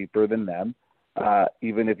younger and cheaper than them,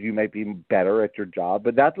 even if you might be better at your job.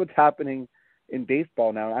 But that's what's happening in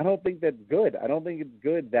baseball now. And I don't think that's good. I don't think it's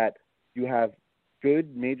good that you have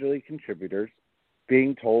good major league contributors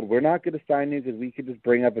being told, we're not going to sign you because we could just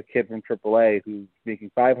bring up a kid from AAA who's making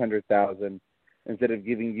 $500,000 instead of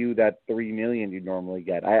giving you that $3 million you normally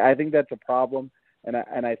get. I think that's a problem, and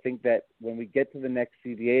I think that when we get to the next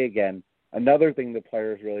CBA again, another thing the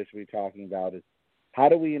players really should be talking about is how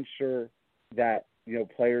do we ensure that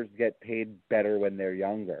players get paid better when they're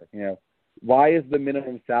younger? Why is the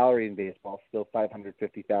minimum salary in baseball still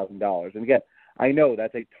 $550,000? And again, I know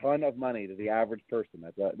that's a ton of money to the average person.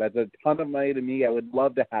 That's a ton of money to me. I would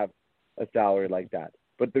love to have a salary like that.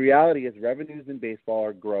 But the reality is revenues in baseball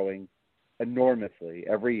are growing enormously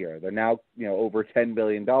every year. They're now, over $10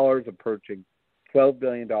 billion, approaching $12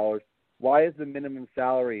 billion. Why is the minimum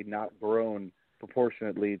salary not grown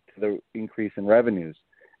proportionately to the increase in revenues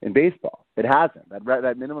in baseball? It hasn't.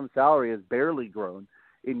 That minimum salary has barely grown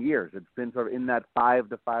in years. It's been sort of in that $500,000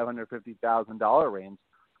 to $550,000 range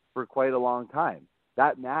for quite a long time.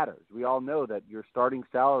 That matters. We all know that your starting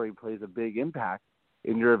salary plays a big impact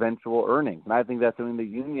in your eventual earnings. And I think that's something the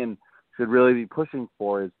union should really be pushing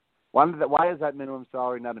for, is why is that minimum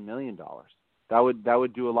salary not $1 million? That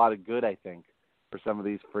would do a lot of good, I think, for some of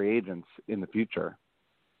these free agents in the future.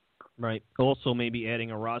 Right. Also, maybe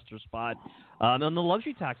adding a roster spot. And the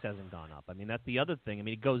luxury tax hasn't gone up. I mean, that's the other thing. I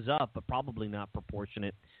mean, it goes up, but probably not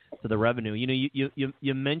proportionate to the revenue.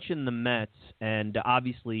 You mentioned the Mets, and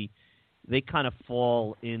obviously they kind of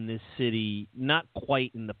fall in this city, not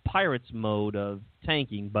quite in the Pirates mode of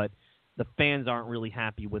tanking, but the fans aren't really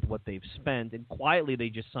happy with what they've spent. And quietly, they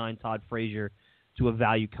just signed Todd Frazier to a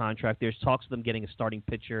value contract. There's talks of them getting a starting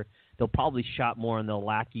pitcher. They'll probably shop more in the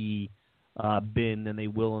Lackey bin than they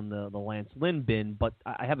will in the Lance Lynn bin, but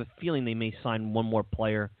I have a feeling they may sign one more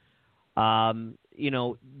player.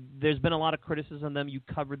 There's been a lot of criticism of them. You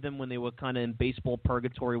covered them when they were kind of in baseball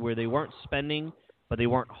purgatory where they weren't spending, but they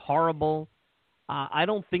weren't horrible. I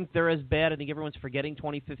don't think they're as bad. I think everyone's forgetting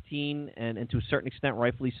 2015, and to a certain extent,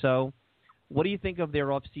 rightfully so. What do you think of their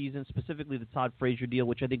offseason, specifically the Todd Frazier deal,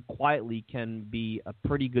 which I think quietly can be a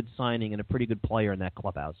pretty good signing and a pretty good player in that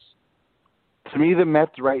clubhouse? To me, the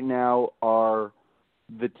Mets right now are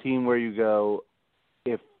the team where you go,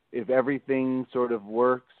 if everything sort of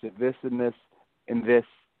works, if this and this and this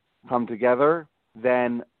come together,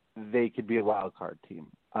 then they could be a wild card team.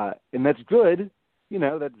 And that's good.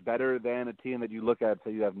 That's better than a team that you look at and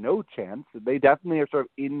say you have no chance. They definitely are sort of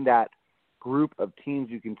in that group of teams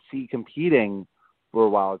you can see competing for a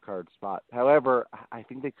wild card spot. However, I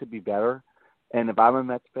think they could be better. And if I'm a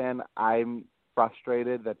Mets fan, I'm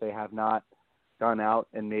frustrated that they have not gone out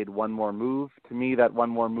and made one more move. To me, that one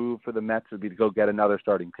more move for the Mets would be to go get another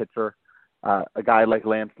starting pitcher, a guy like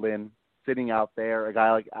Lance Lynn sitting out there, a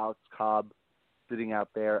guy like Alex Cobb sitting out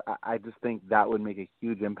there. I just think that would make a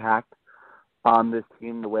huge impact on this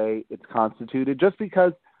team the way it's constituted, just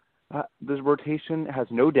because this rotation has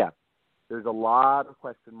no depth. There's a lot of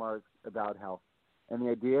question marks about health. And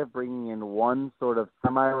the idea of bringing in one sort of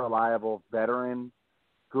semi-reliable veteran,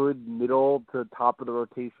 good middle to top of the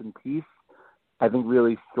rotation piece, I think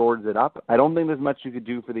really shores it up. I don't think there's much you could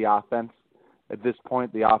do for the offense. At this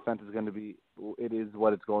point, the offense is going to be, it is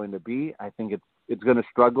what it's going to be. I think it's going to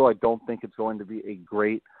struggle. I don't think it's going to be a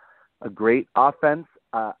great offense.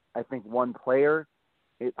 I think one player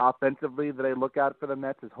offensively that I look at for the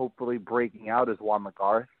Mets is hopefully breaking out is Juan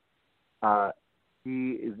McGarth.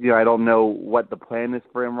 He is, I don't know what the plan is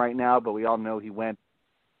for him right now, but we all know he went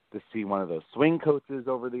to see one of those swing coaches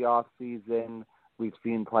over the off season. We've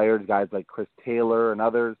seen players, guys like Chris Taylor and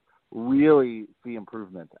others, really see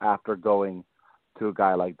improvement after going to a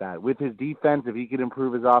guy like that. With his defense, if he could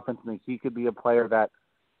improve his offense, I think he could be a player that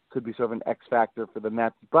could be sort of an X factor for the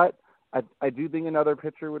Mets. But I do think another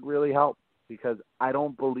pitcher would really help, because I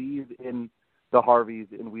don't believe in the Harveys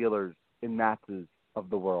and Wheelers and Matzes of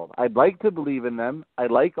the world. I'd like to believe in them. I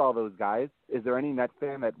like all those guys. Is there any Mets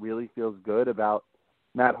fan that really feels good about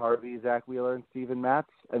Matt Harvey, Zach Wheeler, and Steven Matz?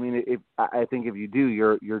 I mean, I think if you do,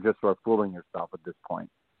 you're just sort of fooling yourself at this point.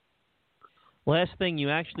 Last thing, you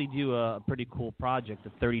actually do a pretty cool project,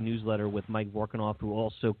 a 30 newsletter with Mike Vorkanoff, who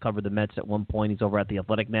also covered the Mets at one point. He's over at The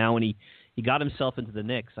Athletic now, and he got himself into the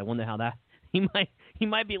Knicks. I wonder how that he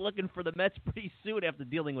might be looking for the Mets pretty soon after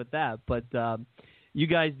dealing with that. But you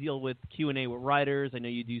guys deal with Q&A with writers. I know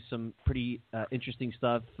you do some pretty interesting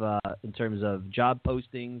stuff in terms of job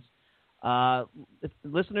postings.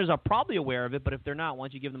 Listeners are probably aware of it, but if they're not, why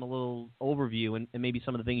don't you give them a little overview and maybe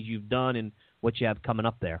some of the things you've done and what you have coming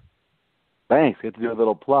up there? Thanks. Get to do a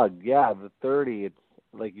little plug. Yeah, the 30, it's,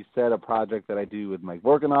 like you said, a project that I do with Mike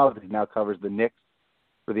Vorkanoff. He now covers the Knicks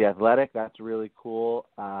for The Athletic. That's really cool.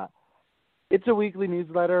 It's a weekly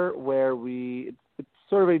newsletter where it's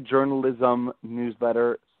sort of a journalism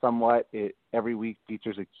newsletter somewhat. It every week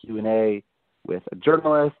features a Q&A with a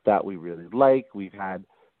journalist that we really like. We've had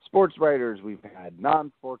sports writers, we've had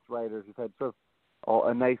non-sports writers, we've had sort of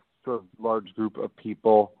a nice sort of large group of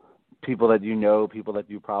people that you know, people that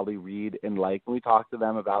you probably read and like. And we talk to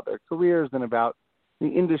them about their careers and about the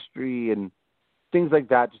industry and things like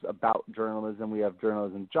that, just about journalism. We have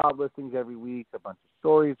journalism job listings every week, a bunch of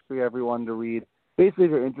stories for everyone to read. Basically,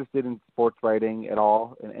 if you're interested in sports writing at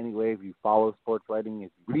all, in any way, if you follow sports writing, if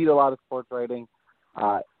you read a lot of sports writing,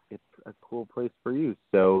 it's a cool place for you.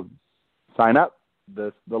 So sign up.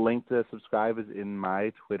 The link to subscribe is in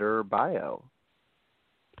my Twitter bio.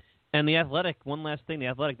 And The Athletic, one last thing, The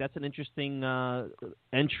Athletic, that's an interesting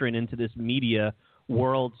entrant into this media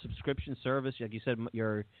world subscription service. Like you said,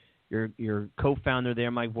 your co-founder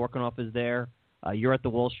there, Mike Vorkanoff, is there. You're at the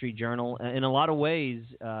Wall Street Journal. In a lot of ways,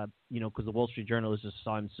 because the Wall Street Journal is a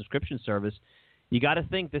signed subscription service, you got to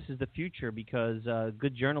think this is the future, because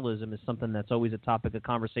good journalism is something that's always a topic of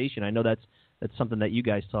conversation. I know that's something that you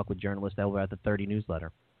guys talk with journalists over at the 30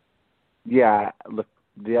 newsletter. Yeah, look,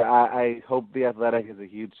 I hope The Athletic is a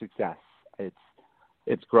huge success.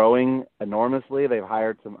 It's growing enormously. They've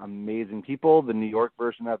hired some amazing people. The New York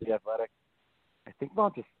version of The Athletic, I think,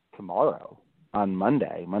 launches tomorrow on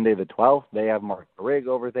Monday the 12th. They have Mark Garrig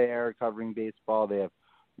over there covering baseball. They have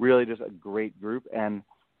really just a great group, and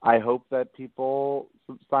I hope that people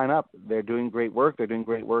sign up. They're doing great work. They're doing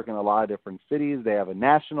great work in a lot of different cities. They have a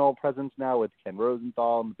national presence now with Ken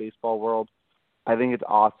Rosenthal in the baseball world. I think it's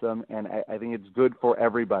awesome, and I think it's good for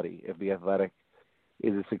everybody if The Athletic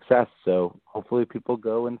is a success. So hopefully people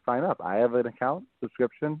go and sign up. I have an account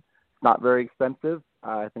subscription. It's not very expensive.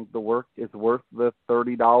 I think the work is worth the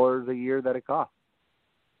 $30 a year that it costs.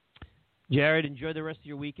 Jared, enjoy the rest of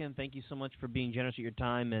your weekend. Thank you so much for being generous with your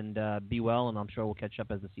time, and be well, and I'm sure we'll catch up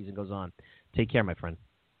as the season goes on. Take care, my friend.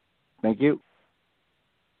 Thank you.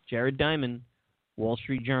 Jared Diamond, Wall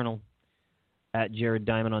Street Journal, at Jared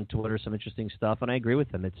Diamond on Twitter. Some interesting stuff, and I agree with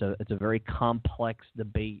him. It's a very complex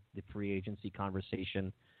debate. The free agency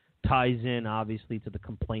conversation ties in, obviously, to the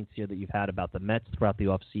complaints here that you've had about the Mets throughout the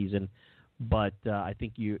offseason. But I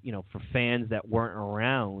think for fans that weren't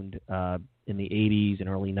around in the 80s and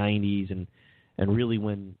early 90s and really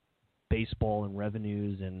when baseball and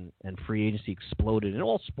revenues and free agency exploded in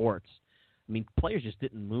all sports, I mean, players just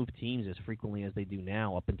didn't move teams as frequently as they do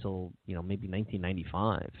now up until, maybe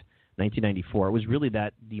 1995. 1994. It was really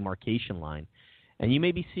that demarcation line. And you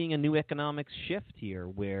may be seeing a new economic shift here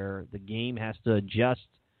where the game has to adjust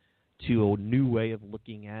to a new way of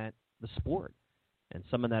looking at the sport. And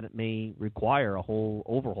some of that may require a whole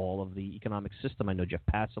overhaul of the economic system. I know Jeff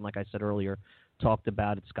Passan, like I said earlier, talked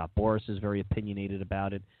about it. Scott Boras is very opinionated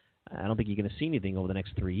about it. I don't think you're going to see anything over the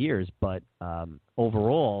next 3 years, but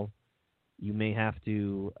overall, you may have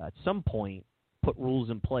to, at some point, put rules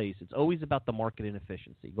in place. It's always about the market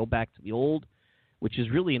inefficiency. Go back to the old, which is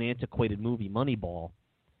really an antiquated movie, Moneyball.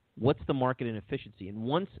 What's the market inefficiency? And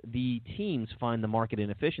once the teams find the market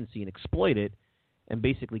inefficiency and exploit it and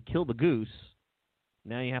basically kill the goose,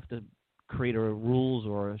 now you have to create a rules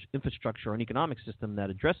or infrastructure or an economic system that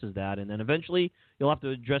addresses that, and then eventually you'll have to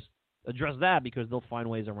address that because they'll find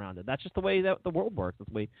ways around it. That's just the way that the world works. That's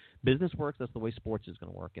the way business works. That's the way sports is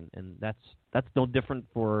going to work, and that's no different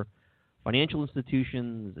for financial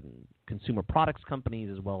institutions and consumer products companies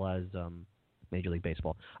as well as Major League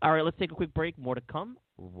Baseball. All right, let's take a quick break. More to come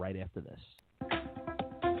right after this.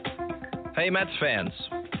 Hey, Mets fans,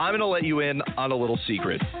 I'm going to let you in on a little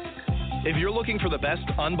secret. If you're looking for the best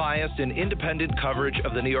unbiased and independent coverage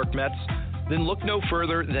of the New York Mets, then look no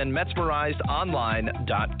further than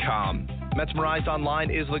MetsmerizedOnline.com. Metsmerized Online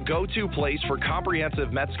is the go-to place for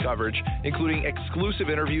comprehensive Mets coverage, including exclusive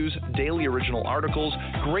interviews, daily original articles,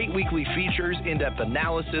 great weekly features, in-depth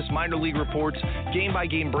analysis, minor league reports,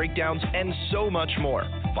 game-by-game breakdowns, and so much more.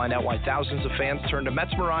 Find out why thousands of fans turn to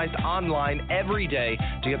Metsmerized Online every day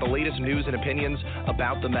to get the latest news and opinions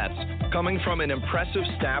about the Mets. Coming from an impressive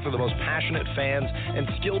staff of the most passionate fans and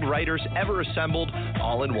skilled writers ever assembled,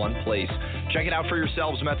 all in one place. Check it out for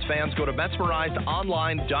yourselves, Mets fans. Go to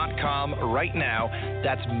MetsmerizedOnline.com right now.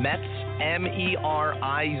 That's Mets, MERIZED,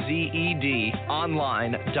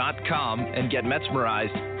 online.com, and get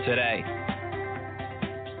Metsmerized today.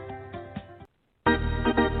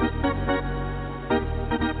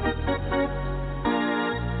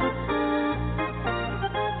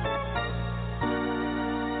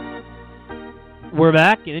 We're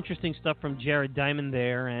back, and interesting stuff from Jared Diamond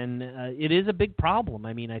there, and it is a big problem.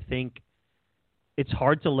 I mean, I think it's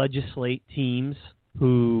hard to legislate teams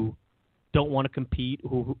who don't want to compete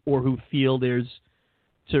or who feel there's,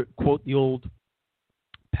 to quote the old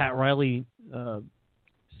Pat Riley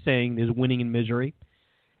saying, there's winning in misery.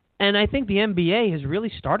 And I think the NBA has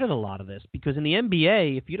really started a lot of this, because in the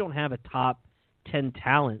NBA, if you don't have a top 10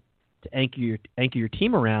 talent to anchor your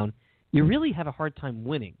team around, you really have a hard time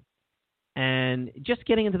winning. And just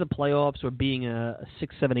getting into the playoffs or being a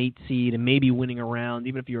 6, 7, 8 seed and maybe winning around,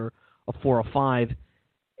 even if you're a 4 or 5,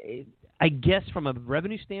 I guess from a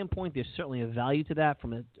revenue standpoint, there's certainly a value to that.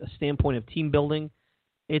 From a standpoint of team building,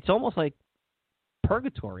 it's almost like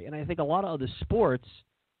purgatory. And I think a lot of other sports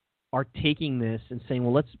are taking this and saying,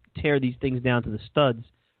 well, let's tear these things down to the studs,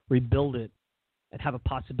 rebuild it, and have a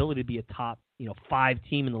possibility to be a top 5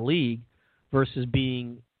 team in the league versus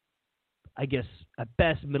being, I guess, at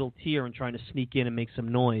best middle tier and trying to sneak in and make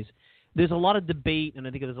some noise. There's a lot of debate, and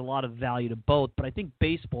I think there's a lot of value to both, but I think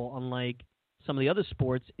baseball, unlike some of the other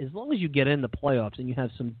sports, as long as you get in the playoffs and you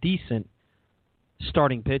have some decent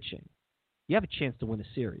starting pitching, you have a chance to win a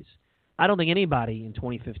series. I don't think anybody in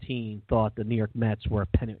 2015 thought the New York Mets were a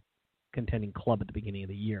pennant contending club at the beginning of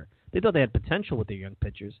the year. They thought they had potential with their young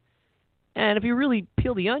pitchers. And if you really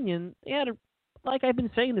peel the onion, they had, like I've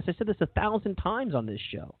been saying this, I said this 1,000 times on this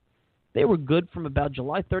show, they were good from about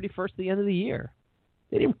July 31st to the end of the year.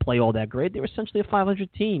 They didn't play all that great. They were essentially a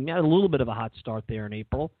 500 team. They had a little bit of a hot start there in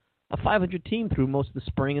April. A 500 team through most of the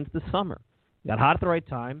spring into the summer. They got hot at the right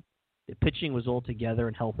time. The pitching was all together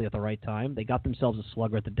and healthy at the right time. They got themselves a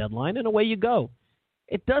slugger at the deadline, and away you go.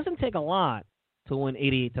 It doesn't take a lot to win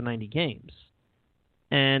 88 to 90 games.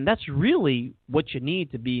 And that's really what you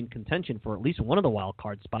need to be in contention for at least one of the wild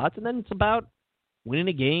card spots. And then it's about winning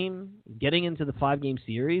a game, getting into the 5-game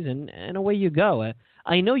series, and away you go.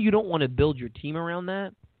 I know you don't want to build your team around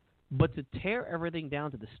that, but to tear everything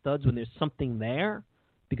down to the studs when there's something there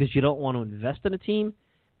because you don't want to invest in a team,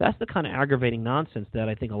 that's the kind of aggravating nonsense that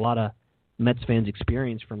I think a lot of Mets fans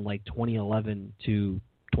experienced from like 2011 to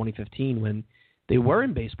 2015 when they were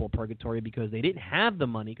in baseball purgatory because they didn't have the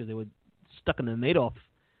money because they were stuck in the Madoff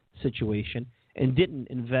situation and didn't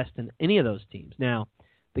invest in any of those teams. Now,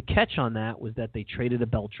 the catch on that was that they traded a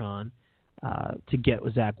Beltran to get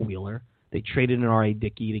Zach Wheeler. They traded an R.A.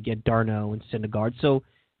 Dickey to get Darno and Syndergaard. So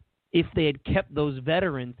if they had kept those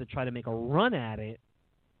veterans to try to make a run at it,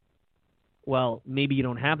 well, maybe you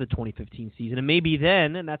don't have the 2015 season. And maybe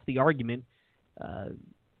then, and that's the argument,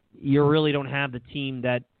 you really don't have the team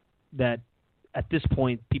that at this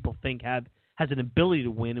point people think has an ability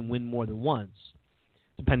to win and win more than once,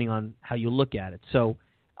 depending on how you look at it. So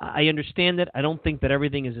I understand it. I don't think that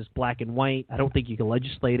everything is just black and white. I don't think you can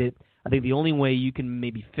legislate it. I think the only way you can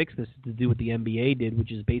maybe fix this is to do what the NBA did,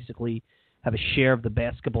 which is basically have a share of the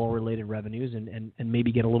basketball-related revenues and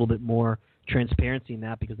maybe get a little bit more transparency in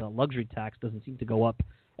that, because the luxury tax doesn't seem to go up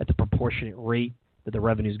at the proportionate rate that the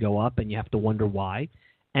revenues go up, and you have to wonder why.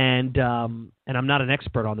 And I'm not an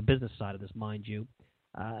expert on the business side of this, mind you.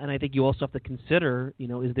 And I think you also have to consider,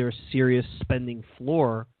 is there a serious spending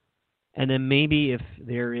floor? And then maybe if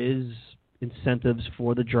there is incentives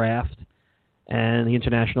for the draft and the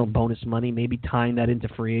international bonus money, maybe tying that into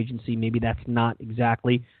free agency, maybe that's not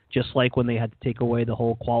exactly just like when they had to take away the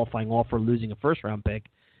whole qualifying offer, losing a first-round pick.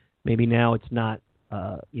 Maybe now it's not,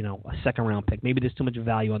 a second-round pick. Maybe there's too much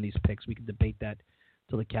value on these picks. We can debate that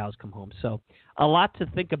till the cows come home. So a lot to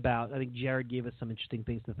think about. I think Jared gave us some interesting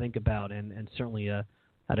things to think about, and certainly had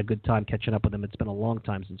a good time catching up with him. It's been a long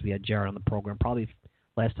time since we had Jared on the program. Probably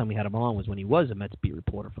last time we had him on was when he was a Mets beat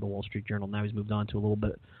reporter for the Wall Street Journal. Now he's moved on to a little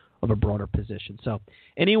bit of a broader position. So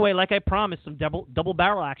anyway, like I promised, some double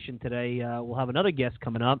barrel action today. We'll have another guest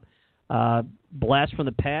coming up. Blast from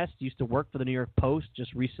the past, used to work for the New York Post,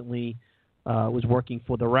 just recently was working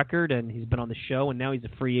for The Record, and he's been on the show, and now he's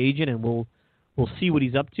a free agent, and we'll see what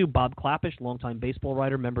he's up to. Bob Klapisch, longtime baseball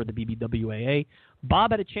writer, member of the BBWAA.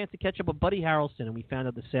 Bob had a chance to catch up with Buddy Harrelson, and we found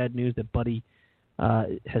out the sad news that Buddy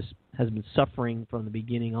has been suffering from the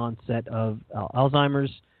beginning onset of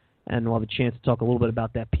Alzheimer's, and we'll have a chance to talk a little bit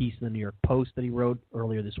about that piece in the New York Post that he wrote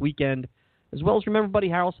earlier this weekend, as well as remember Buddy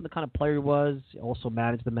Harrelson, the kind of player he was, also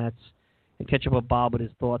managed the Mets, and catch up with Bob with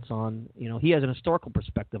his thoughts on, he has an historical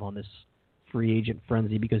perspective on this free agent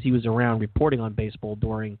frenzy because he was around reporting on baseball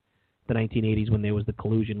during the 1980s when there was the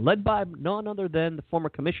collusion, led by none other than the former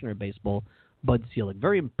commissioner of baseball, Bud Selig.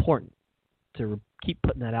 Very important to keep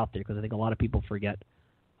putting that out there because I think a lot of people forget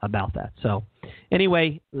about that. So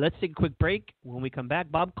anyway, let's take a quick break. When we come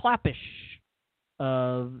back, Bob Klapisch,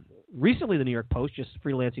 recently the New York Post, just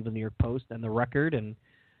freelancing for the New York Post and The Record, and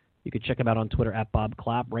you can check him out on Twitter at Bob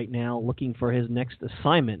Klapp right now, looking for his next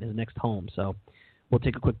assignment, his next home. So we'll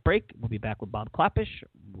take a quick break. We'll be back with Bob Klapisch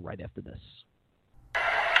right after this.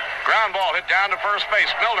 Ground ball hit down to first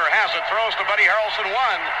base. Milner has it, throws to Buddy Harrelson,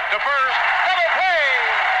 one to first, double play,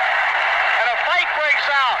 and a fight breaks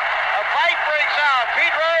out.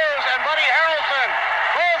 Pete Rose and Buddy Harrelson,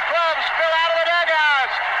 both clubs spill out of the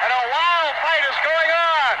dugouts, and a wild fight is going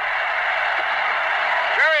on.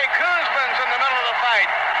 Jerry Kuzman's in the middle of the fight.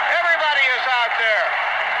 Everybody is out there.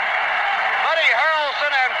 Buddy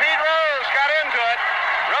Harrelson and Pete Rose got into it.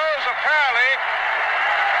 Rose apparently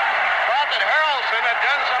thought that Harrelson had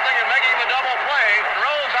done something in making the double play.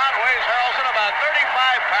 Rose outweighs Harrelson about 35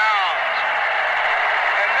 pounds.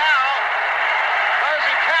 And now,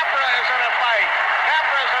 Buzzy Capra is in a fight.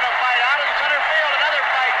 Capra's in a fight out in center field. Another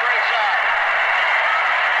fight breaks out.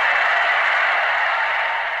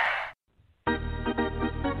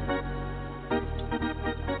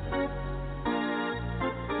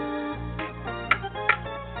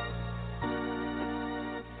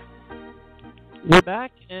 We're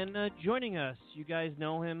back, and joining us, you guys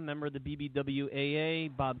know him, member of the BBWAA,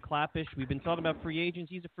 Bob Klapisch. We've been talking about free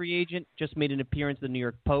agents. He's a free agent, just made an appearance at the New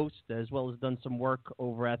York Post, as well as done some work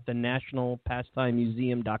over at the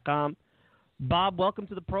NationalPastimeMuseum.com. Bob, welcome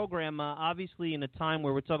to the program. Obviously, in a time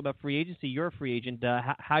where we're talking about free agency, you're a free agent.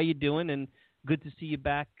 How you doing? And good to see you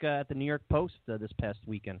back at the New York Post this past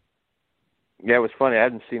weekend. Yeah, it was funny. I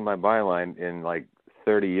hadn't seen my byline in like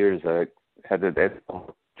 30 years. I had the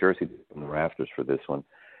jersey in the rafters for this one. I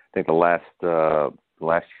think the last year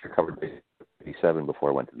covered 87 before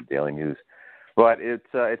I went to the Daily News. But it's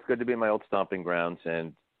good to be in my old stomping grounds.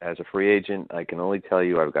 And as a free agent, I can only tell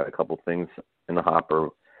you I've got a couple things in the hopper.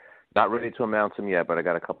 Not ready to announce them yet, but I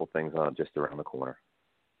got a couple things just around the corner.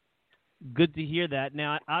 Good to hear that.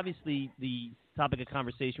 Now, obviously, the topic of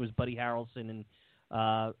conversation was Buddy Harrelson, and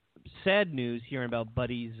sad news hearing about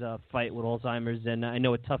Buddy's fight with Alzheimer's, and I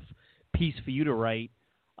know a tough piece for you to write.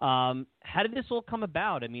 How did this all come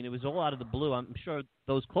about? I mean, it was all out of the blue. I'm sure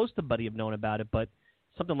those close to Buddy have known about it, but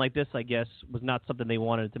something like this, I guess, was not something they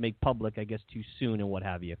wanted to make public, I guess, too soon and what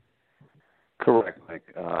have you. Correct, Mike.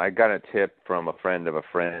 I got a tip from a friend of a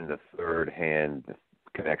friend, a third-hand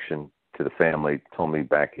connection to the family, told me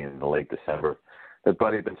back in late December that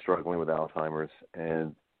Buddy had been struggling with Alzheimer's.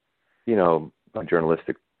 And, my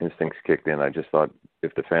journalistic instincts kicked in. I just thought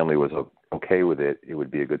if the family was okay with it, it would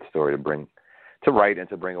be a good story to write and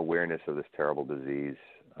to bring awareness of this terrible disease.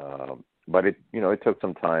 But it took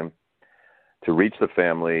some time to reach the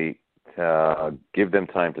family, to give them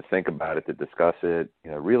time to think about it, to discuss it.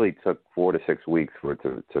 It really took 4 to 6 weeks for it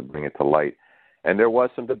to bring it to light. And there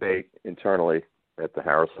was some debate internally at the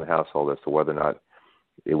Harrelson household as to whether or not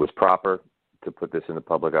it was proper to put this in the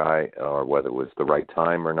public eye or whether it was the right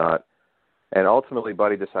time or not. And ultimately,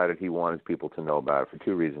 Buddy decided he wanted people to know about it for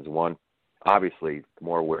two reasons. One, obviously, the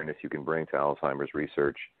more awareness you can bring to Alzheimer's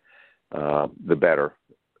research, the better.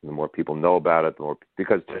 The more people know about it, the more,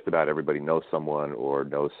 because just about everybody knows someone or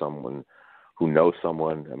knows someone who knows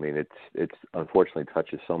someone. I mean, it's unfortunately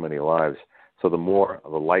touches so many lives. So the more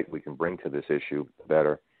of a light we can bring to this issue, the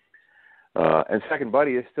better. And second,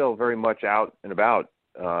 Buddy is still very much out and about.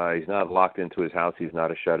 He's not locked into his house. He's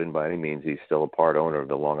not a shut-in by any means. He's still a part owner of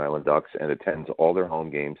the Long Island Ducks and attends all their home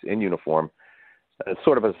games in uniform,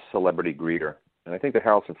 sort of a celebrity greeter. And I think the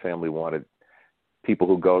Harrelson family wanted people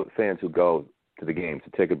who go, fans who go to the games,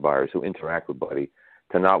 the ticket buyers who interact with Buddy,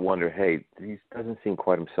 to not wonder, hey, he doesn't seem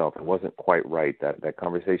quite himself. It wasn't quite right. That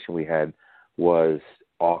conversation we had was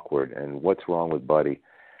awkward, and what's wrong with Buddy?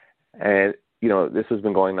 And you know, this has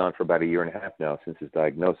been going on for about 1.5 years now since his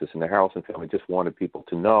diagnosis, and the Harrelson family just wanted people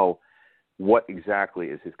to know what exactly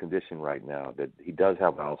is his condition right now, that he does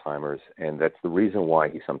have Alzheimer's, and that's the reason why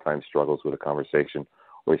he sometimes struggles with a conversation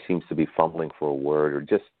or he seems to be fumbling for a word or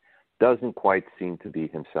just doesn't quite seem to be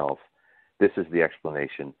himself. This is the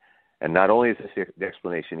explanation. And not only is this the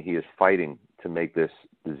explanation, he is fighting to make this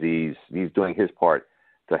disease, he's doing his part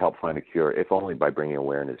to help find a cure, if only by bringing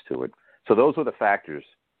awareness to it. So those were the factors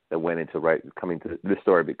that went into this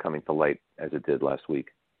story coming to light as it did last week.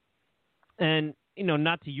 And, you know,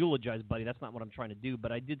 not to eulogize Buddy, that's not what I'm trying to do,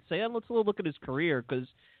 but I did say, let's look at his career, because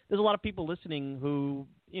there's a lot of people listening who,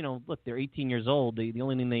 you know, look, they're 18 years old. The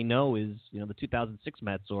only thing they know is, you know, the 2006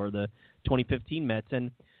 Mets or the 2015 Mets.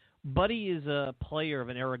 And Buddy is a player of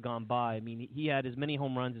an era gone by. I mean, he had as many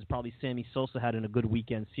home runs as probably Sammy Sosa had in a good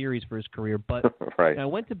weekend series for his career. But right. I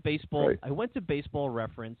went to baseball. Right. I went to Baseball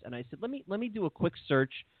Reference, and I said, let me do a quick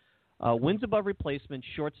search. Wins above replacement,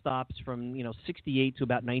 shortstops from 68 to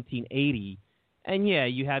about 1980, and yeah,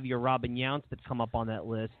 you have your Robin Yount that come up on that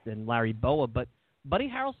list and Larry Boa, but Buddy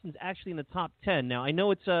Harrelson's actually in the top 10. Now I know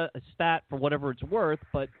it's a stat for whatever it's worth,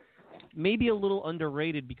 but maybe a little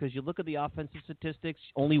underrated because you look at the offensive statistics,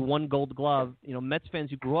 only one Gold Glove. You know, Mets fans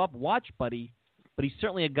who grew up watch Buddy, but he's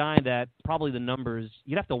certainly a guy that probably the numbers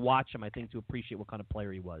you'd have to watch him, I think, to appreciate what kind of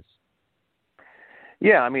player he was.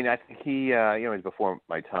 Yeah, I mean, I think he, he's before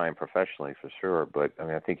my time professionally for sure, but I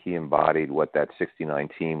mean, I think he embodied what that 69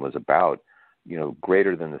 team was about,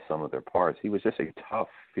 greater than the sum of their parts. He was just a tough,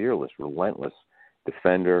 fearless, relentless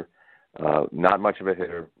defender, not much of a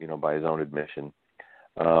hitter, by his own admission.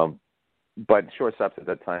 But shortstops at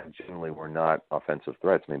that time generally were not offensive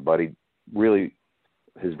threats. I mean, Buddy really,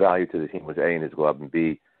 his value to the team was A, in his glove, and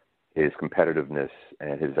B, his competitiveness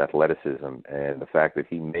and his athleticism and the fact that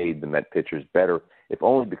he made the Met pitchers better, if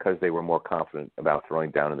only because they were more confident about throwing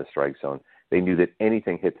down in the strike zone. They knew that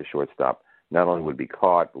anything hit the shortstop not only would be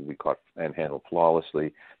caught, but would be caught and handled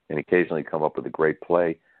flawlessly and occasionally come up with a great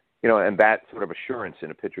play. And that sort of assurance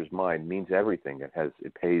in a pitcher's mind means everything.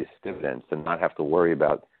 It pays dividends to not have to worry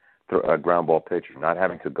about a ground ball pitch or not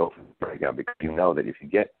having to go for the strikeout, because you know that if you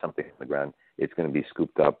get something on the ground, it's going to be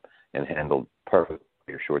scooped up and handled perfectly.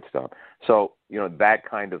 Your shortstop. So, that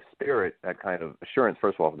kind of spirit, that kind of assurance,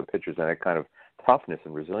 first of all, for the pitchers, and that kind of toughness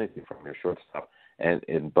and resiliency from your shortstop and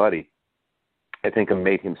in Buddy, I think have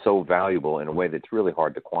made him so valuable in a way that's really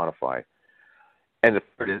hard to quantify. And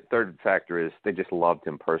the third factor is they just loved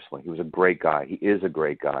him personally. He was a great guy. He is a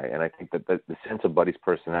great guy. And I think that the sense of Buddy's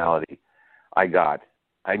personality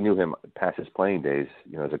I knew him past his playing days,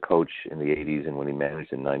 as a coach in the 80s and when he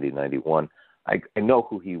managed in 90, 91. I know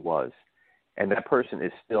who he was. And that person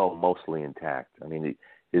is still mostly intact. I mean,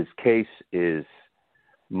 his case is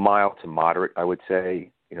mild to moderate, I would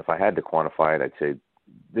say. If I had to quantify it, I'd say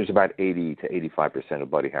there's about 80 to 85%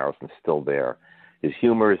 of Buddy Harrelson still there. His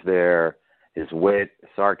humor is there, his wit,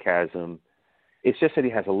 sarcasm. It's just that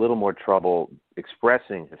he has a little more trouble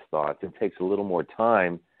expressing his thoughts. It takes a little more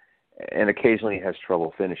time, and occasionally he has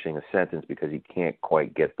trouble finishing a sentence because he can't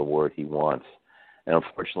quite get the word he wants. And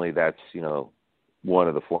unfortunately, that's, one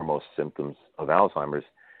of the foremost symptoms of Alzheimer's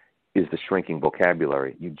is the shrinking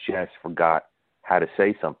vocabulary. You just forgot how to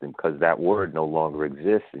say something because that word no longer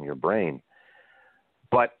exists in your brain.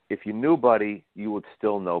 But if you knew Buddy, you would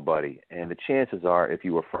still know Buddy. And the chances are, if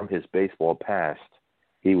you were from his baseball past,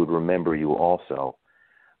 he would remember you also.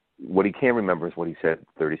 What he can't remember is what he said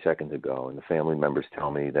 30 seconds ago. And the family members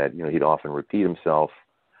tell me that, he'd often repeat himself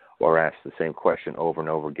or ask the same question over and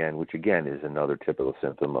over again, which again is another typical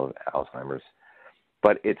symptom of Alzheimer's.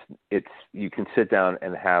 But it's you can sit down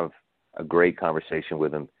and have a great conversation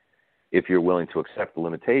with him if you're willing to accept the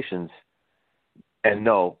limitations and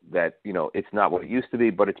know that, it's not what it used to be,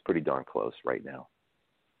 but it's pretty darn close right now.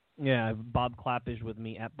 Yeah, Bob Klapisch with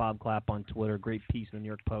me at Bob Clap on Twitter. Great piece in the New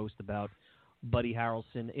York Post about Buddy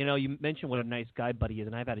Harrelson. You know, you mentioned what a nice guy Buddy is,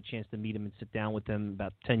 and I've had a chance to meet him and sit down with him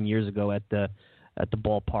about 10 years ago at the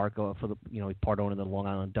ballpark for the part owner of the Long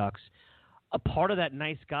Island Ducks. A part of that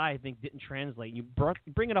nice guy, I think, didn't translate. You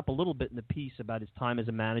bring it up a little bit in the piece about his time as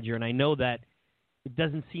a manager, and I know that it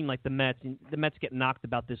doesn't seem like the Mets get knocked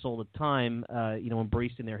about this all the time,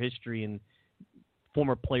 embraced in their history and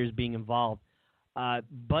former players being involved.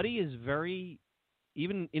 Buddy is very,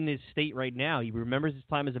 even in his state right now, he remembers his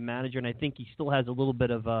time as a manager, and I think he still has a little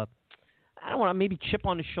bit of a, I don't want to maybe chip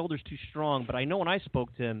on his shoulders too strong, but I know when I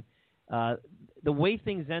spoke to him, the way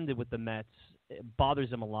things ended with the Mets bothers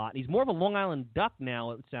him a lot. He's more of a Long Island Duck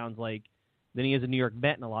now, it sounds like, than he is a New York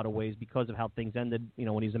Met in a lot of ways because of how things ended,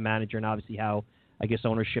 when he was a manager, and obviously how, I guess,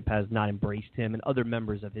 ownership has not embraced him and other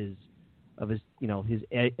members of his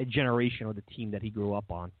generation or the team that he grew up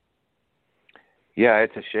on. Yeah,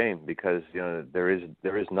 it's a shame because there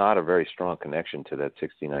is not a very strong connection to that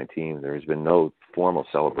 '69 team. There has been no formal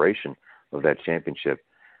celebration of that championship.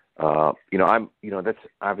 That's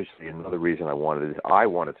obviously another reason I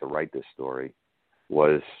wanted to write this story,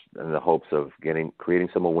 was in the hopes of creating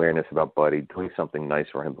some awareness about Buddy, doing something nice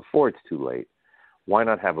for him before it's too late. Why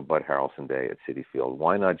not have a Bud Harrelson Day at Citi Field?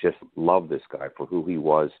 Why not just love this guy for who he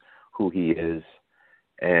was, who he is,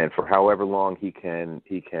 and for however long he can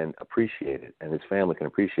appreciate it, and his family can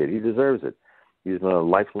appreciate it. He deserves it. He's a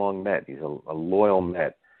lifelong Met. He's a loyal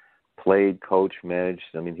Met. Played, coached, managed.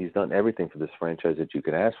 I mean, he's done everything for this franchise that you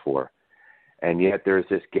could ask for. And yet there's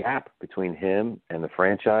this gap between him and the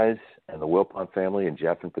franchise and the Wilpon family and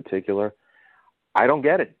Jeff in particular. I don't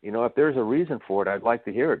get it. If there's a reason for it, I'd like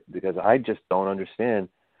to hear it, because I just don't understand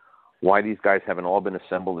why these guys haven't all been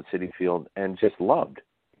assembled at Citi Field and just loved.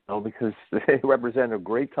 Because they represent a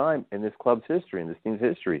great time in this club's history, in this team's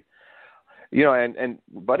history. And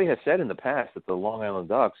Buddy has said in the past that the Long Island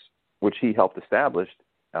Ducks, which he helped establish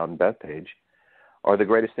out in Bethpage, are the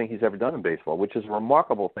greatest thing he's ever done in baseball, which is a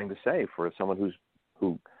remarkable thing to say for someone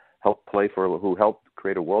who helped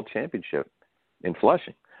create a world championship in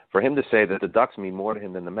Flushing. For him to say that the Ducks mean more to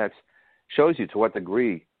him than the Mets shows you to what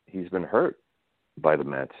degree he's been hurt by the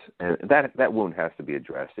Mets. And that wound has to be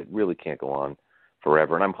addressed. It really can't go on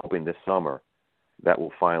forever. And I'm hoping this summer that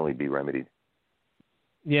will finally be remedied.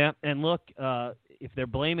 Yeah, and look, if they're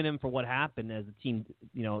blaming him for what happened as a team,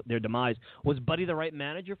 their demise, was Buddy the right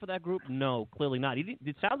manager for that group? No, clearly not.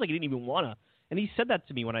 It sounds like he didn't even want to. And he said that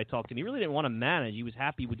to me when I talked to him. He really didn't want to manage. He was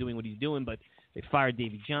happy with doing what he's doing, but they fired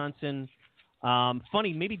Davey Johnson.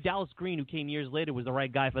 Funny, maybe Dallas Green, who came years later, was the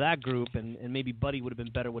right guy for that group, and maybe Buddy would have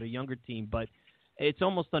been better with a younger team. But it's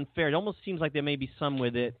almost unfair. It almost seems like there may be some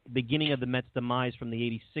with it. Beginning of the Mets' demise from the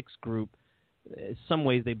 '86 group, in some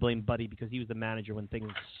ways they blame Buddy because he was the manager when things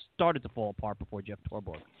started to fall apart before Jeff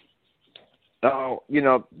Torborg. Oh,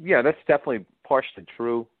 yeah, that's definitely partially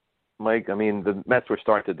true, Mike. I mean, the Mets were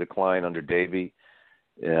starting to decline under Davey,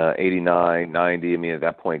 89, 90. I mean, at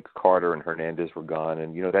that point, Carter and Hernandez were gone,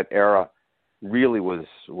 and that era really was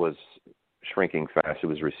shrinking fast. It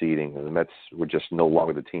was receding. The Mets were just no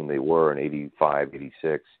longer the team they were in 85,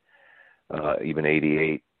 86, even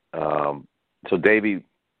 88. So Davey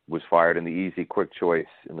was fired in the easy, quick choice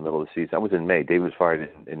in the middle of the season. That was in May. Davey was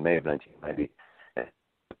fired in May of 1990. The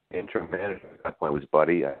interim manager at that point was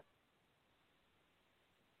Buddy.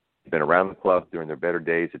 He'd been around the club during their better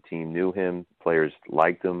days. The team knew him. Players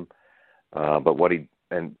liked him. But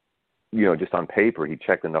just on paper, he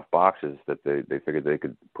checked enough boxes that they figured they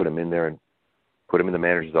could put him in there and put him in the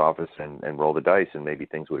manager's office and roll the dice, and maybe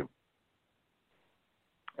things would have,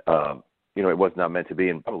 it was not meant to be,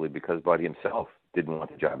 and probably because Buddy himself didn't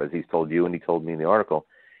want the job. As he's told you and he told me in the article,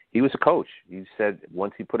 he was a coach. He said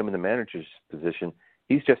once he put him in the manager's position,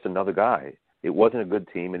 he's just another guy. It wasn't a good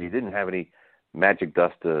team, and he didn't have any magic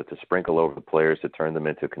dust to sprinkle over the players to turn them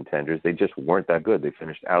into contenders. They just weren't that good. They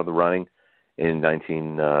finished out of the running in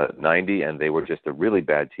 1990, and they were just a really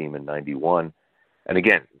bad team in 91. And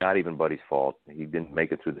again, not even Buddy's fault. He didn't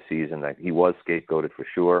make it through the season. He was scapegoated for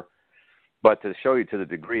sure. But to show you to the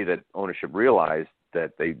degree that ownership realized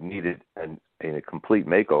that they needed a complete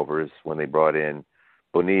makeover is when they brought in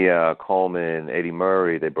Bonilla, Coleman, Eddie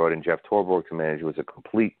Murray. They brought in Jeff Torborg to manage. It was a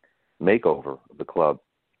complete makeover of the club.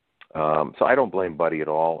 So I don't blame Buddy at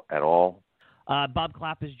all. Bob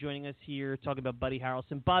Klapisch joining us here talking about Buddy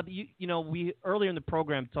Harrelson. Bob, we earlier in the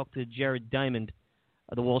program talked to Jared Diamond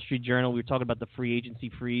of the Wall Street Journal. We were talking about the free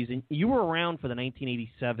agency freeze, and you were around for the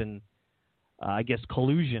 1987,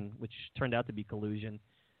 collusion, which turned out to be collusion.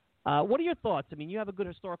 What are your thoughts? I mean, you have a good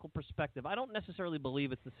historical perspective. I don't necessarily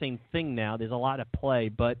believe it's the same thing now. There's a lot at play,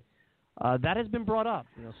 but That has been brought up.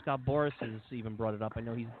 Scott Boras has even brought it up. I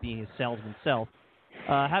know he's being a salesman himself.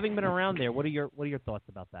 Having been around there, what are your thoughts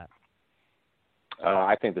about that?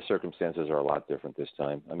 I think the circumstances are a lot different this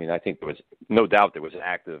time. I mean, I think there was no doubt there was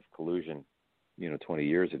active collusion, 20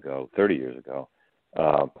 years ago, 30 years ago.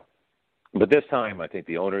 But this time, I think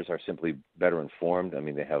the owners are simply better informed. I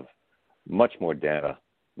mean, they have much more data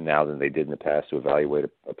now than they did in the past to evaluate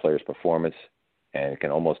a player's performance, and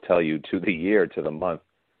can almost tell you to the year, to the month,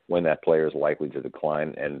 when that player is likely to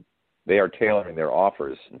decline. And they are tailoring their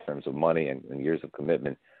offers in terms of money and years of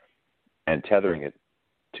commitment and tethering it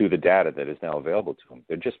to the data that is now available to them.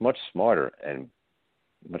 They're just much smarter and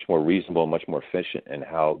much more reasonable, much more efficient in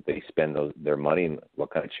how they spend their money and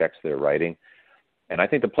what kind of checks they're writing. And I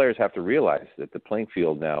think the players have to realize that the playing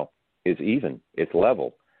field now is even, it's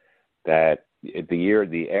level, that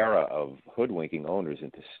the era of hoodwinking owners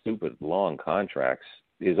into stupid long contracts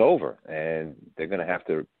is over, and they're going to have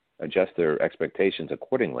to adjust their expectations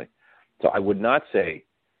accordingly. So I would not say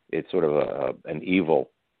it's sort of an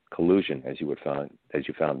evil collusion as you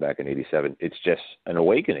found back in '87. It's just an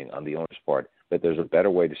awakening on the owner's part that there's a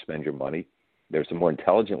better way to spend your money. There's a more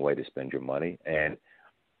intelligent way to spend your money, and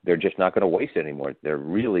they're just not going to waste it anymore. They're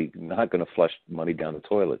really not going to flush money down the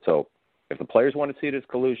toilet. So if the players want to see it as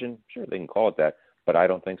collusion, sure, they can call it that, but I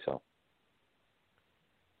don't think so.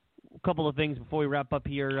 A couple of things before we wrap up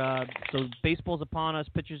here. So baseball's upon us,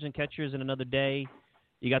 pitchers and catchers in another day.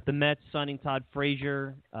 You got the Mets signing Todd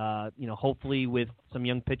Frazier, hopefully with some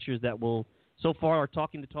young pitchers that will so far are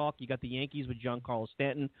talking the talk. You got the Yankees with Giancarlo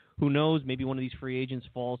Stanton. Who knows? Maybe one of these free agents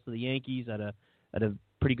falls to the Yankees at a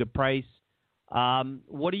pretty good price.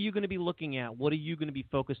 What are you going to be looking at? What are you going to be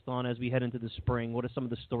focused on as we head into the spring? What are some of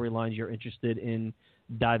the storylines you're interested in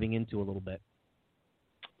diving into a little bit?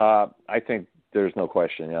 I think there's no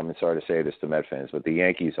question. I'm sorry to say this to Met fans, but the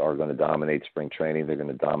Yankees are going to dominate spring training. They're going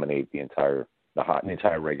to dominate the entire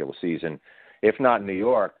regular season. If not New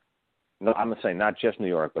York, no, I'm saying not just New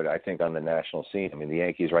York, but I think on the national scene. I mean, the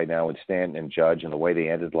Yankees right now with Stanton and Judge and the way they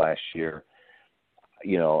ended last year,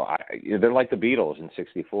 they're like the Beatles in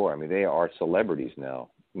 '64. I mean, they are celebrities now.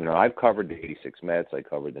 I've covered the '86 Mets. I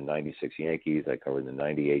covered the '96 Yankees. I covered the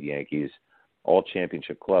 '98 Yankees, all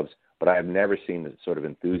championship clubs. But I have never seen the sort of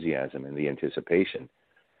enthusiasm and the anticipation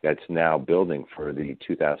that's now building for the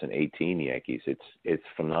 2018 Yankees. It's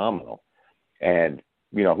phenomenal. And,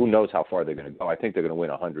 who knows how far they're going to go. I think they're going to win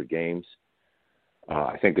 100 games.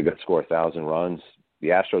 I think they're going to score 1,000 runs. The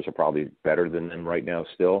Astros are probably better than them right now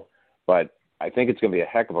still. But I think it's going to be a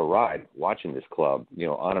heck of a ride watching this club,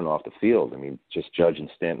 on and off the field. I mean, just Judge and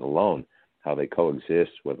Stanton alone, how they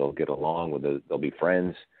coexist, whether they'll get along, whether they'll be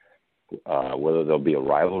friends, whether there'll be a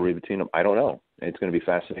rivalry between them. I don't know. It's going to be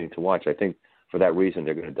fascinating to watch. I think for that reason,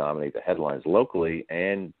 they're going to dominate the headlines locally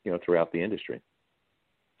and, throughout the industry.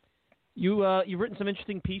 You've written some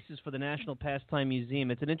interesting pieces for the National Pastime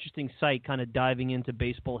Museum. It's an interesting site kind of diving into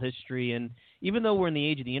baseball history. And even though we're in the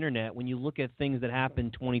age of the Internet, when you look at things that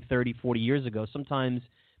happened 20, 30, 40 years ago, sometimes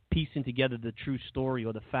piecing together the true story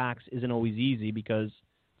or the facts isn't always easy because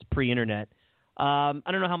it's pre-Internet. I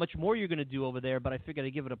don't know how much more you're going to do over there, but I figured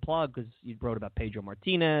I'd give it a plug because you wrote about Pedro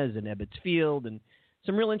Martinez and Ebbets Field and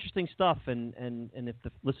some real interesting stuff. And if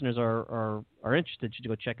the listeners are interested, you should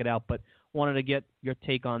go check it out. But wanted to get your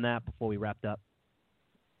take on that before we wrapped up.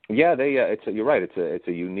 Yeah, you're right. It's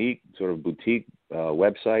a unique sort of boutique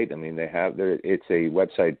website. I mean, it's a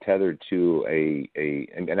website tethered to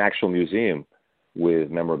an actual museum with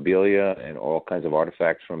memorabilia and all kinds of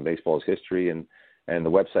artifacts from baseball's history, and the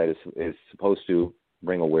website is supposed to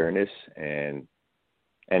bring awareness and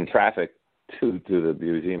traffic to the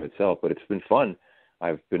museum itself. But it's been fun.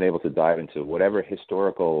 I've been able to dive into whatever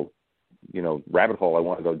historical, rabbit hole I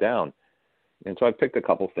want to go down. And so I've picked a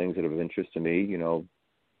couple things that are of interest to me,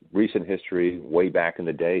 recent history, way back in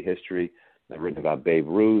the day history. I've written about Babe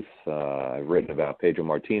Ruth. I've written about Pedro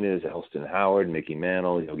Martinez, Elston Howard, Mickey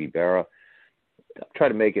Mantle, Yogi Berra. I've tried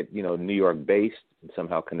to make it, New York-based and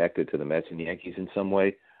somehow connected to the Mets and Yankees in some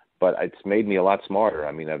way. But it's made me a lot smarter.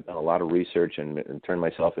 I mean, I've done a lot of research and turned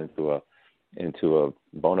myself into a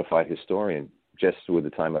bona fide historian just with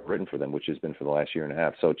the time I've written for them, which has been for the last year and a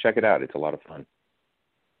half. So check it out. It's a lot of fun.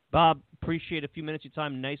 Bob, appreciate a few minutes of your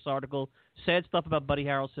time. Nice article. Sad stuff about Buddy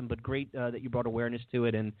Harrelson, but great that you brought awareness to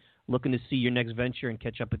it, and looking to see your next venture and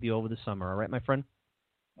catch up with you over the summer. All right, my friend?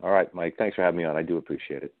 All right, Mike. Thanks for having me on. I do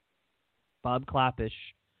appreciate it. Bob Klapisch,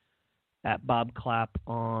 at Bob Clap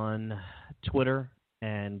on Twitter,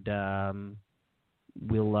 and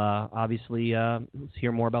we'll obviously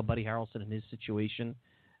hear more about Buddy Harrelson and his situation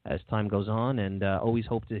as time goes on, and always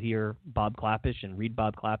hope to hear Bob Klapisch and read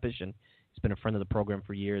Bob Klapisch and his been a friend of the program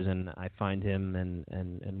for years, and I find him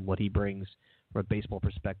and what he brings from a baseball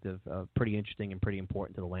perspective pretty interesting and pretty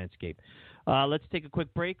important to the landscape. Let's take a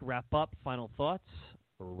quick break, wrap up, final thoughts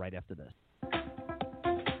right after this.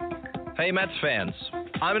 Hey, Mets fans,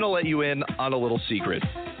 I'm going to let you in on a little secret.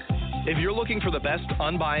 If you're looking for the best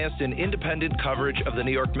unbiased and independent coverage of the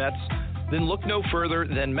New York Mets, then look no further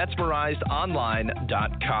than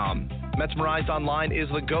MetsmerizedOnline.com. Metsmerized Online is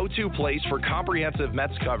the go-to place for comprehensive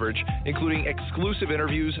Mets coverage, including exclusive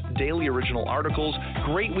interviews, daily original articles,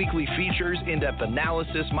 great weekly features, in-depth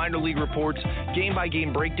analysis, minor league reports,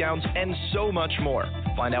 game-by-game breakdowns, and so much more.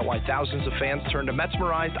 Find out why thousands of fans turn to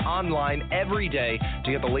Metsmerized Online every day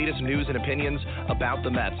to get the latest news and opinions about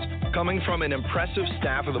the Mets. Coming from an impressive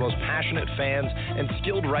staff of the most passionate fans and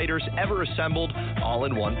skilled writers ever assembled, all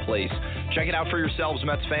in one place. Check it out for yourselves,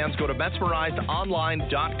 Mets fans. Go to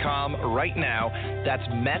MetsmerizedOnline.com right now. That's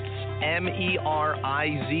Mets, MERIZED,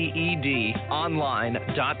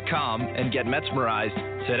 online.com, and get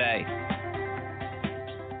Metsmerized today.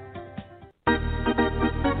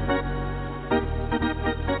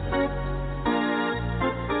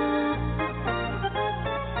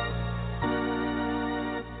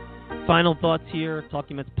 Final thoughts here,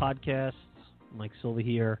 Talking Mets podcast. Mike Silva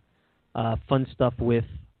here. Fun stuff with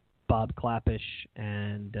Bob Klapisch,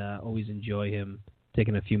 and always enjoy him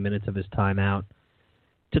taking a few minutes of his time out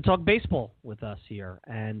to talk baseball with us here,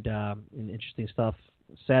 and interesting stuff,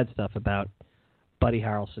 sad stuff about Buddy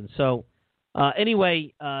Harrelson. So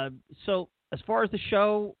anyway, so as far as the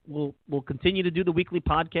show, we'll continue to do the weekly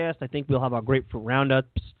podcast. I think we'll have our grapefruit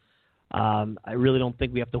roundups. I really don't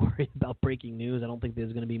think we have to worry about breaking news. I don't think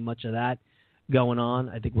there's going to be much of that going on.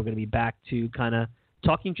 I think we're going to be back to kind of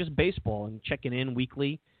talking just baseball and checking in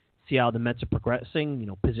weekly, see how the Mets are progressing,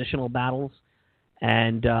 positional battles.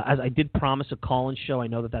 And as I did promise a call-in show, I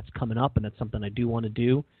know that that's coming up, and that's something I do want to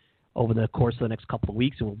do over the course of the next couple of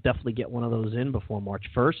weeks, and we'll definitely get one of those in before March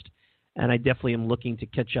 1st. And I definitely am looking to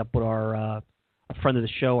catch up with a friend of the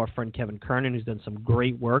show, our friend Kevin Kernan, who's done some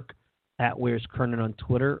great work at Where's Kernan on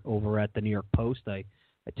Twitter over at the New York Post. I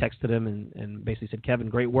texted him and basically said, Kevin,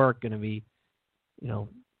 great work, going to be,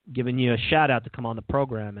 giving you a shout-out to come on the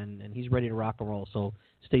program, and he's ready to rock and roll. So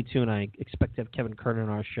stay tuned. I expect to have Kevin Kernan on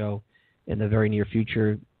our show in the very near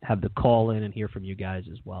future, have the call in and hear from you guys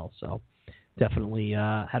as well. So definitely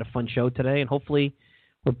had a fun show today, and hopefully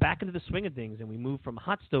we're back into the swing of things, and we move from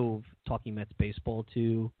hot stove Talking Mets baseball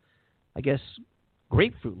to, I guess,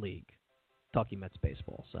 Grapefruit League Talking Mets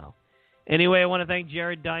baseball. So anyway, I want to thank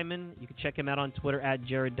Jared Diamond. You can check him out on Twitter at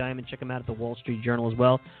Jared Diamond. Check him out at the Wall Street Journal as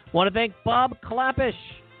well. I want to thank Bob Klapisch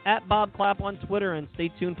at Bob Clap on Twitter, and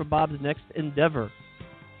stay tuned for Bob's next endeavor.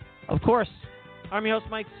 Of course, I'm your host,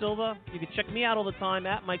 Mike Silva. You can check me out all the time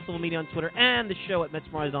at Mike Silva Media on Twitter and the show at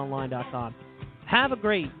MetsmerizedOnline.com. Have a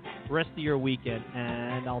great rest of your weekend,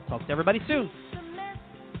 and I'll talk to everybody soon.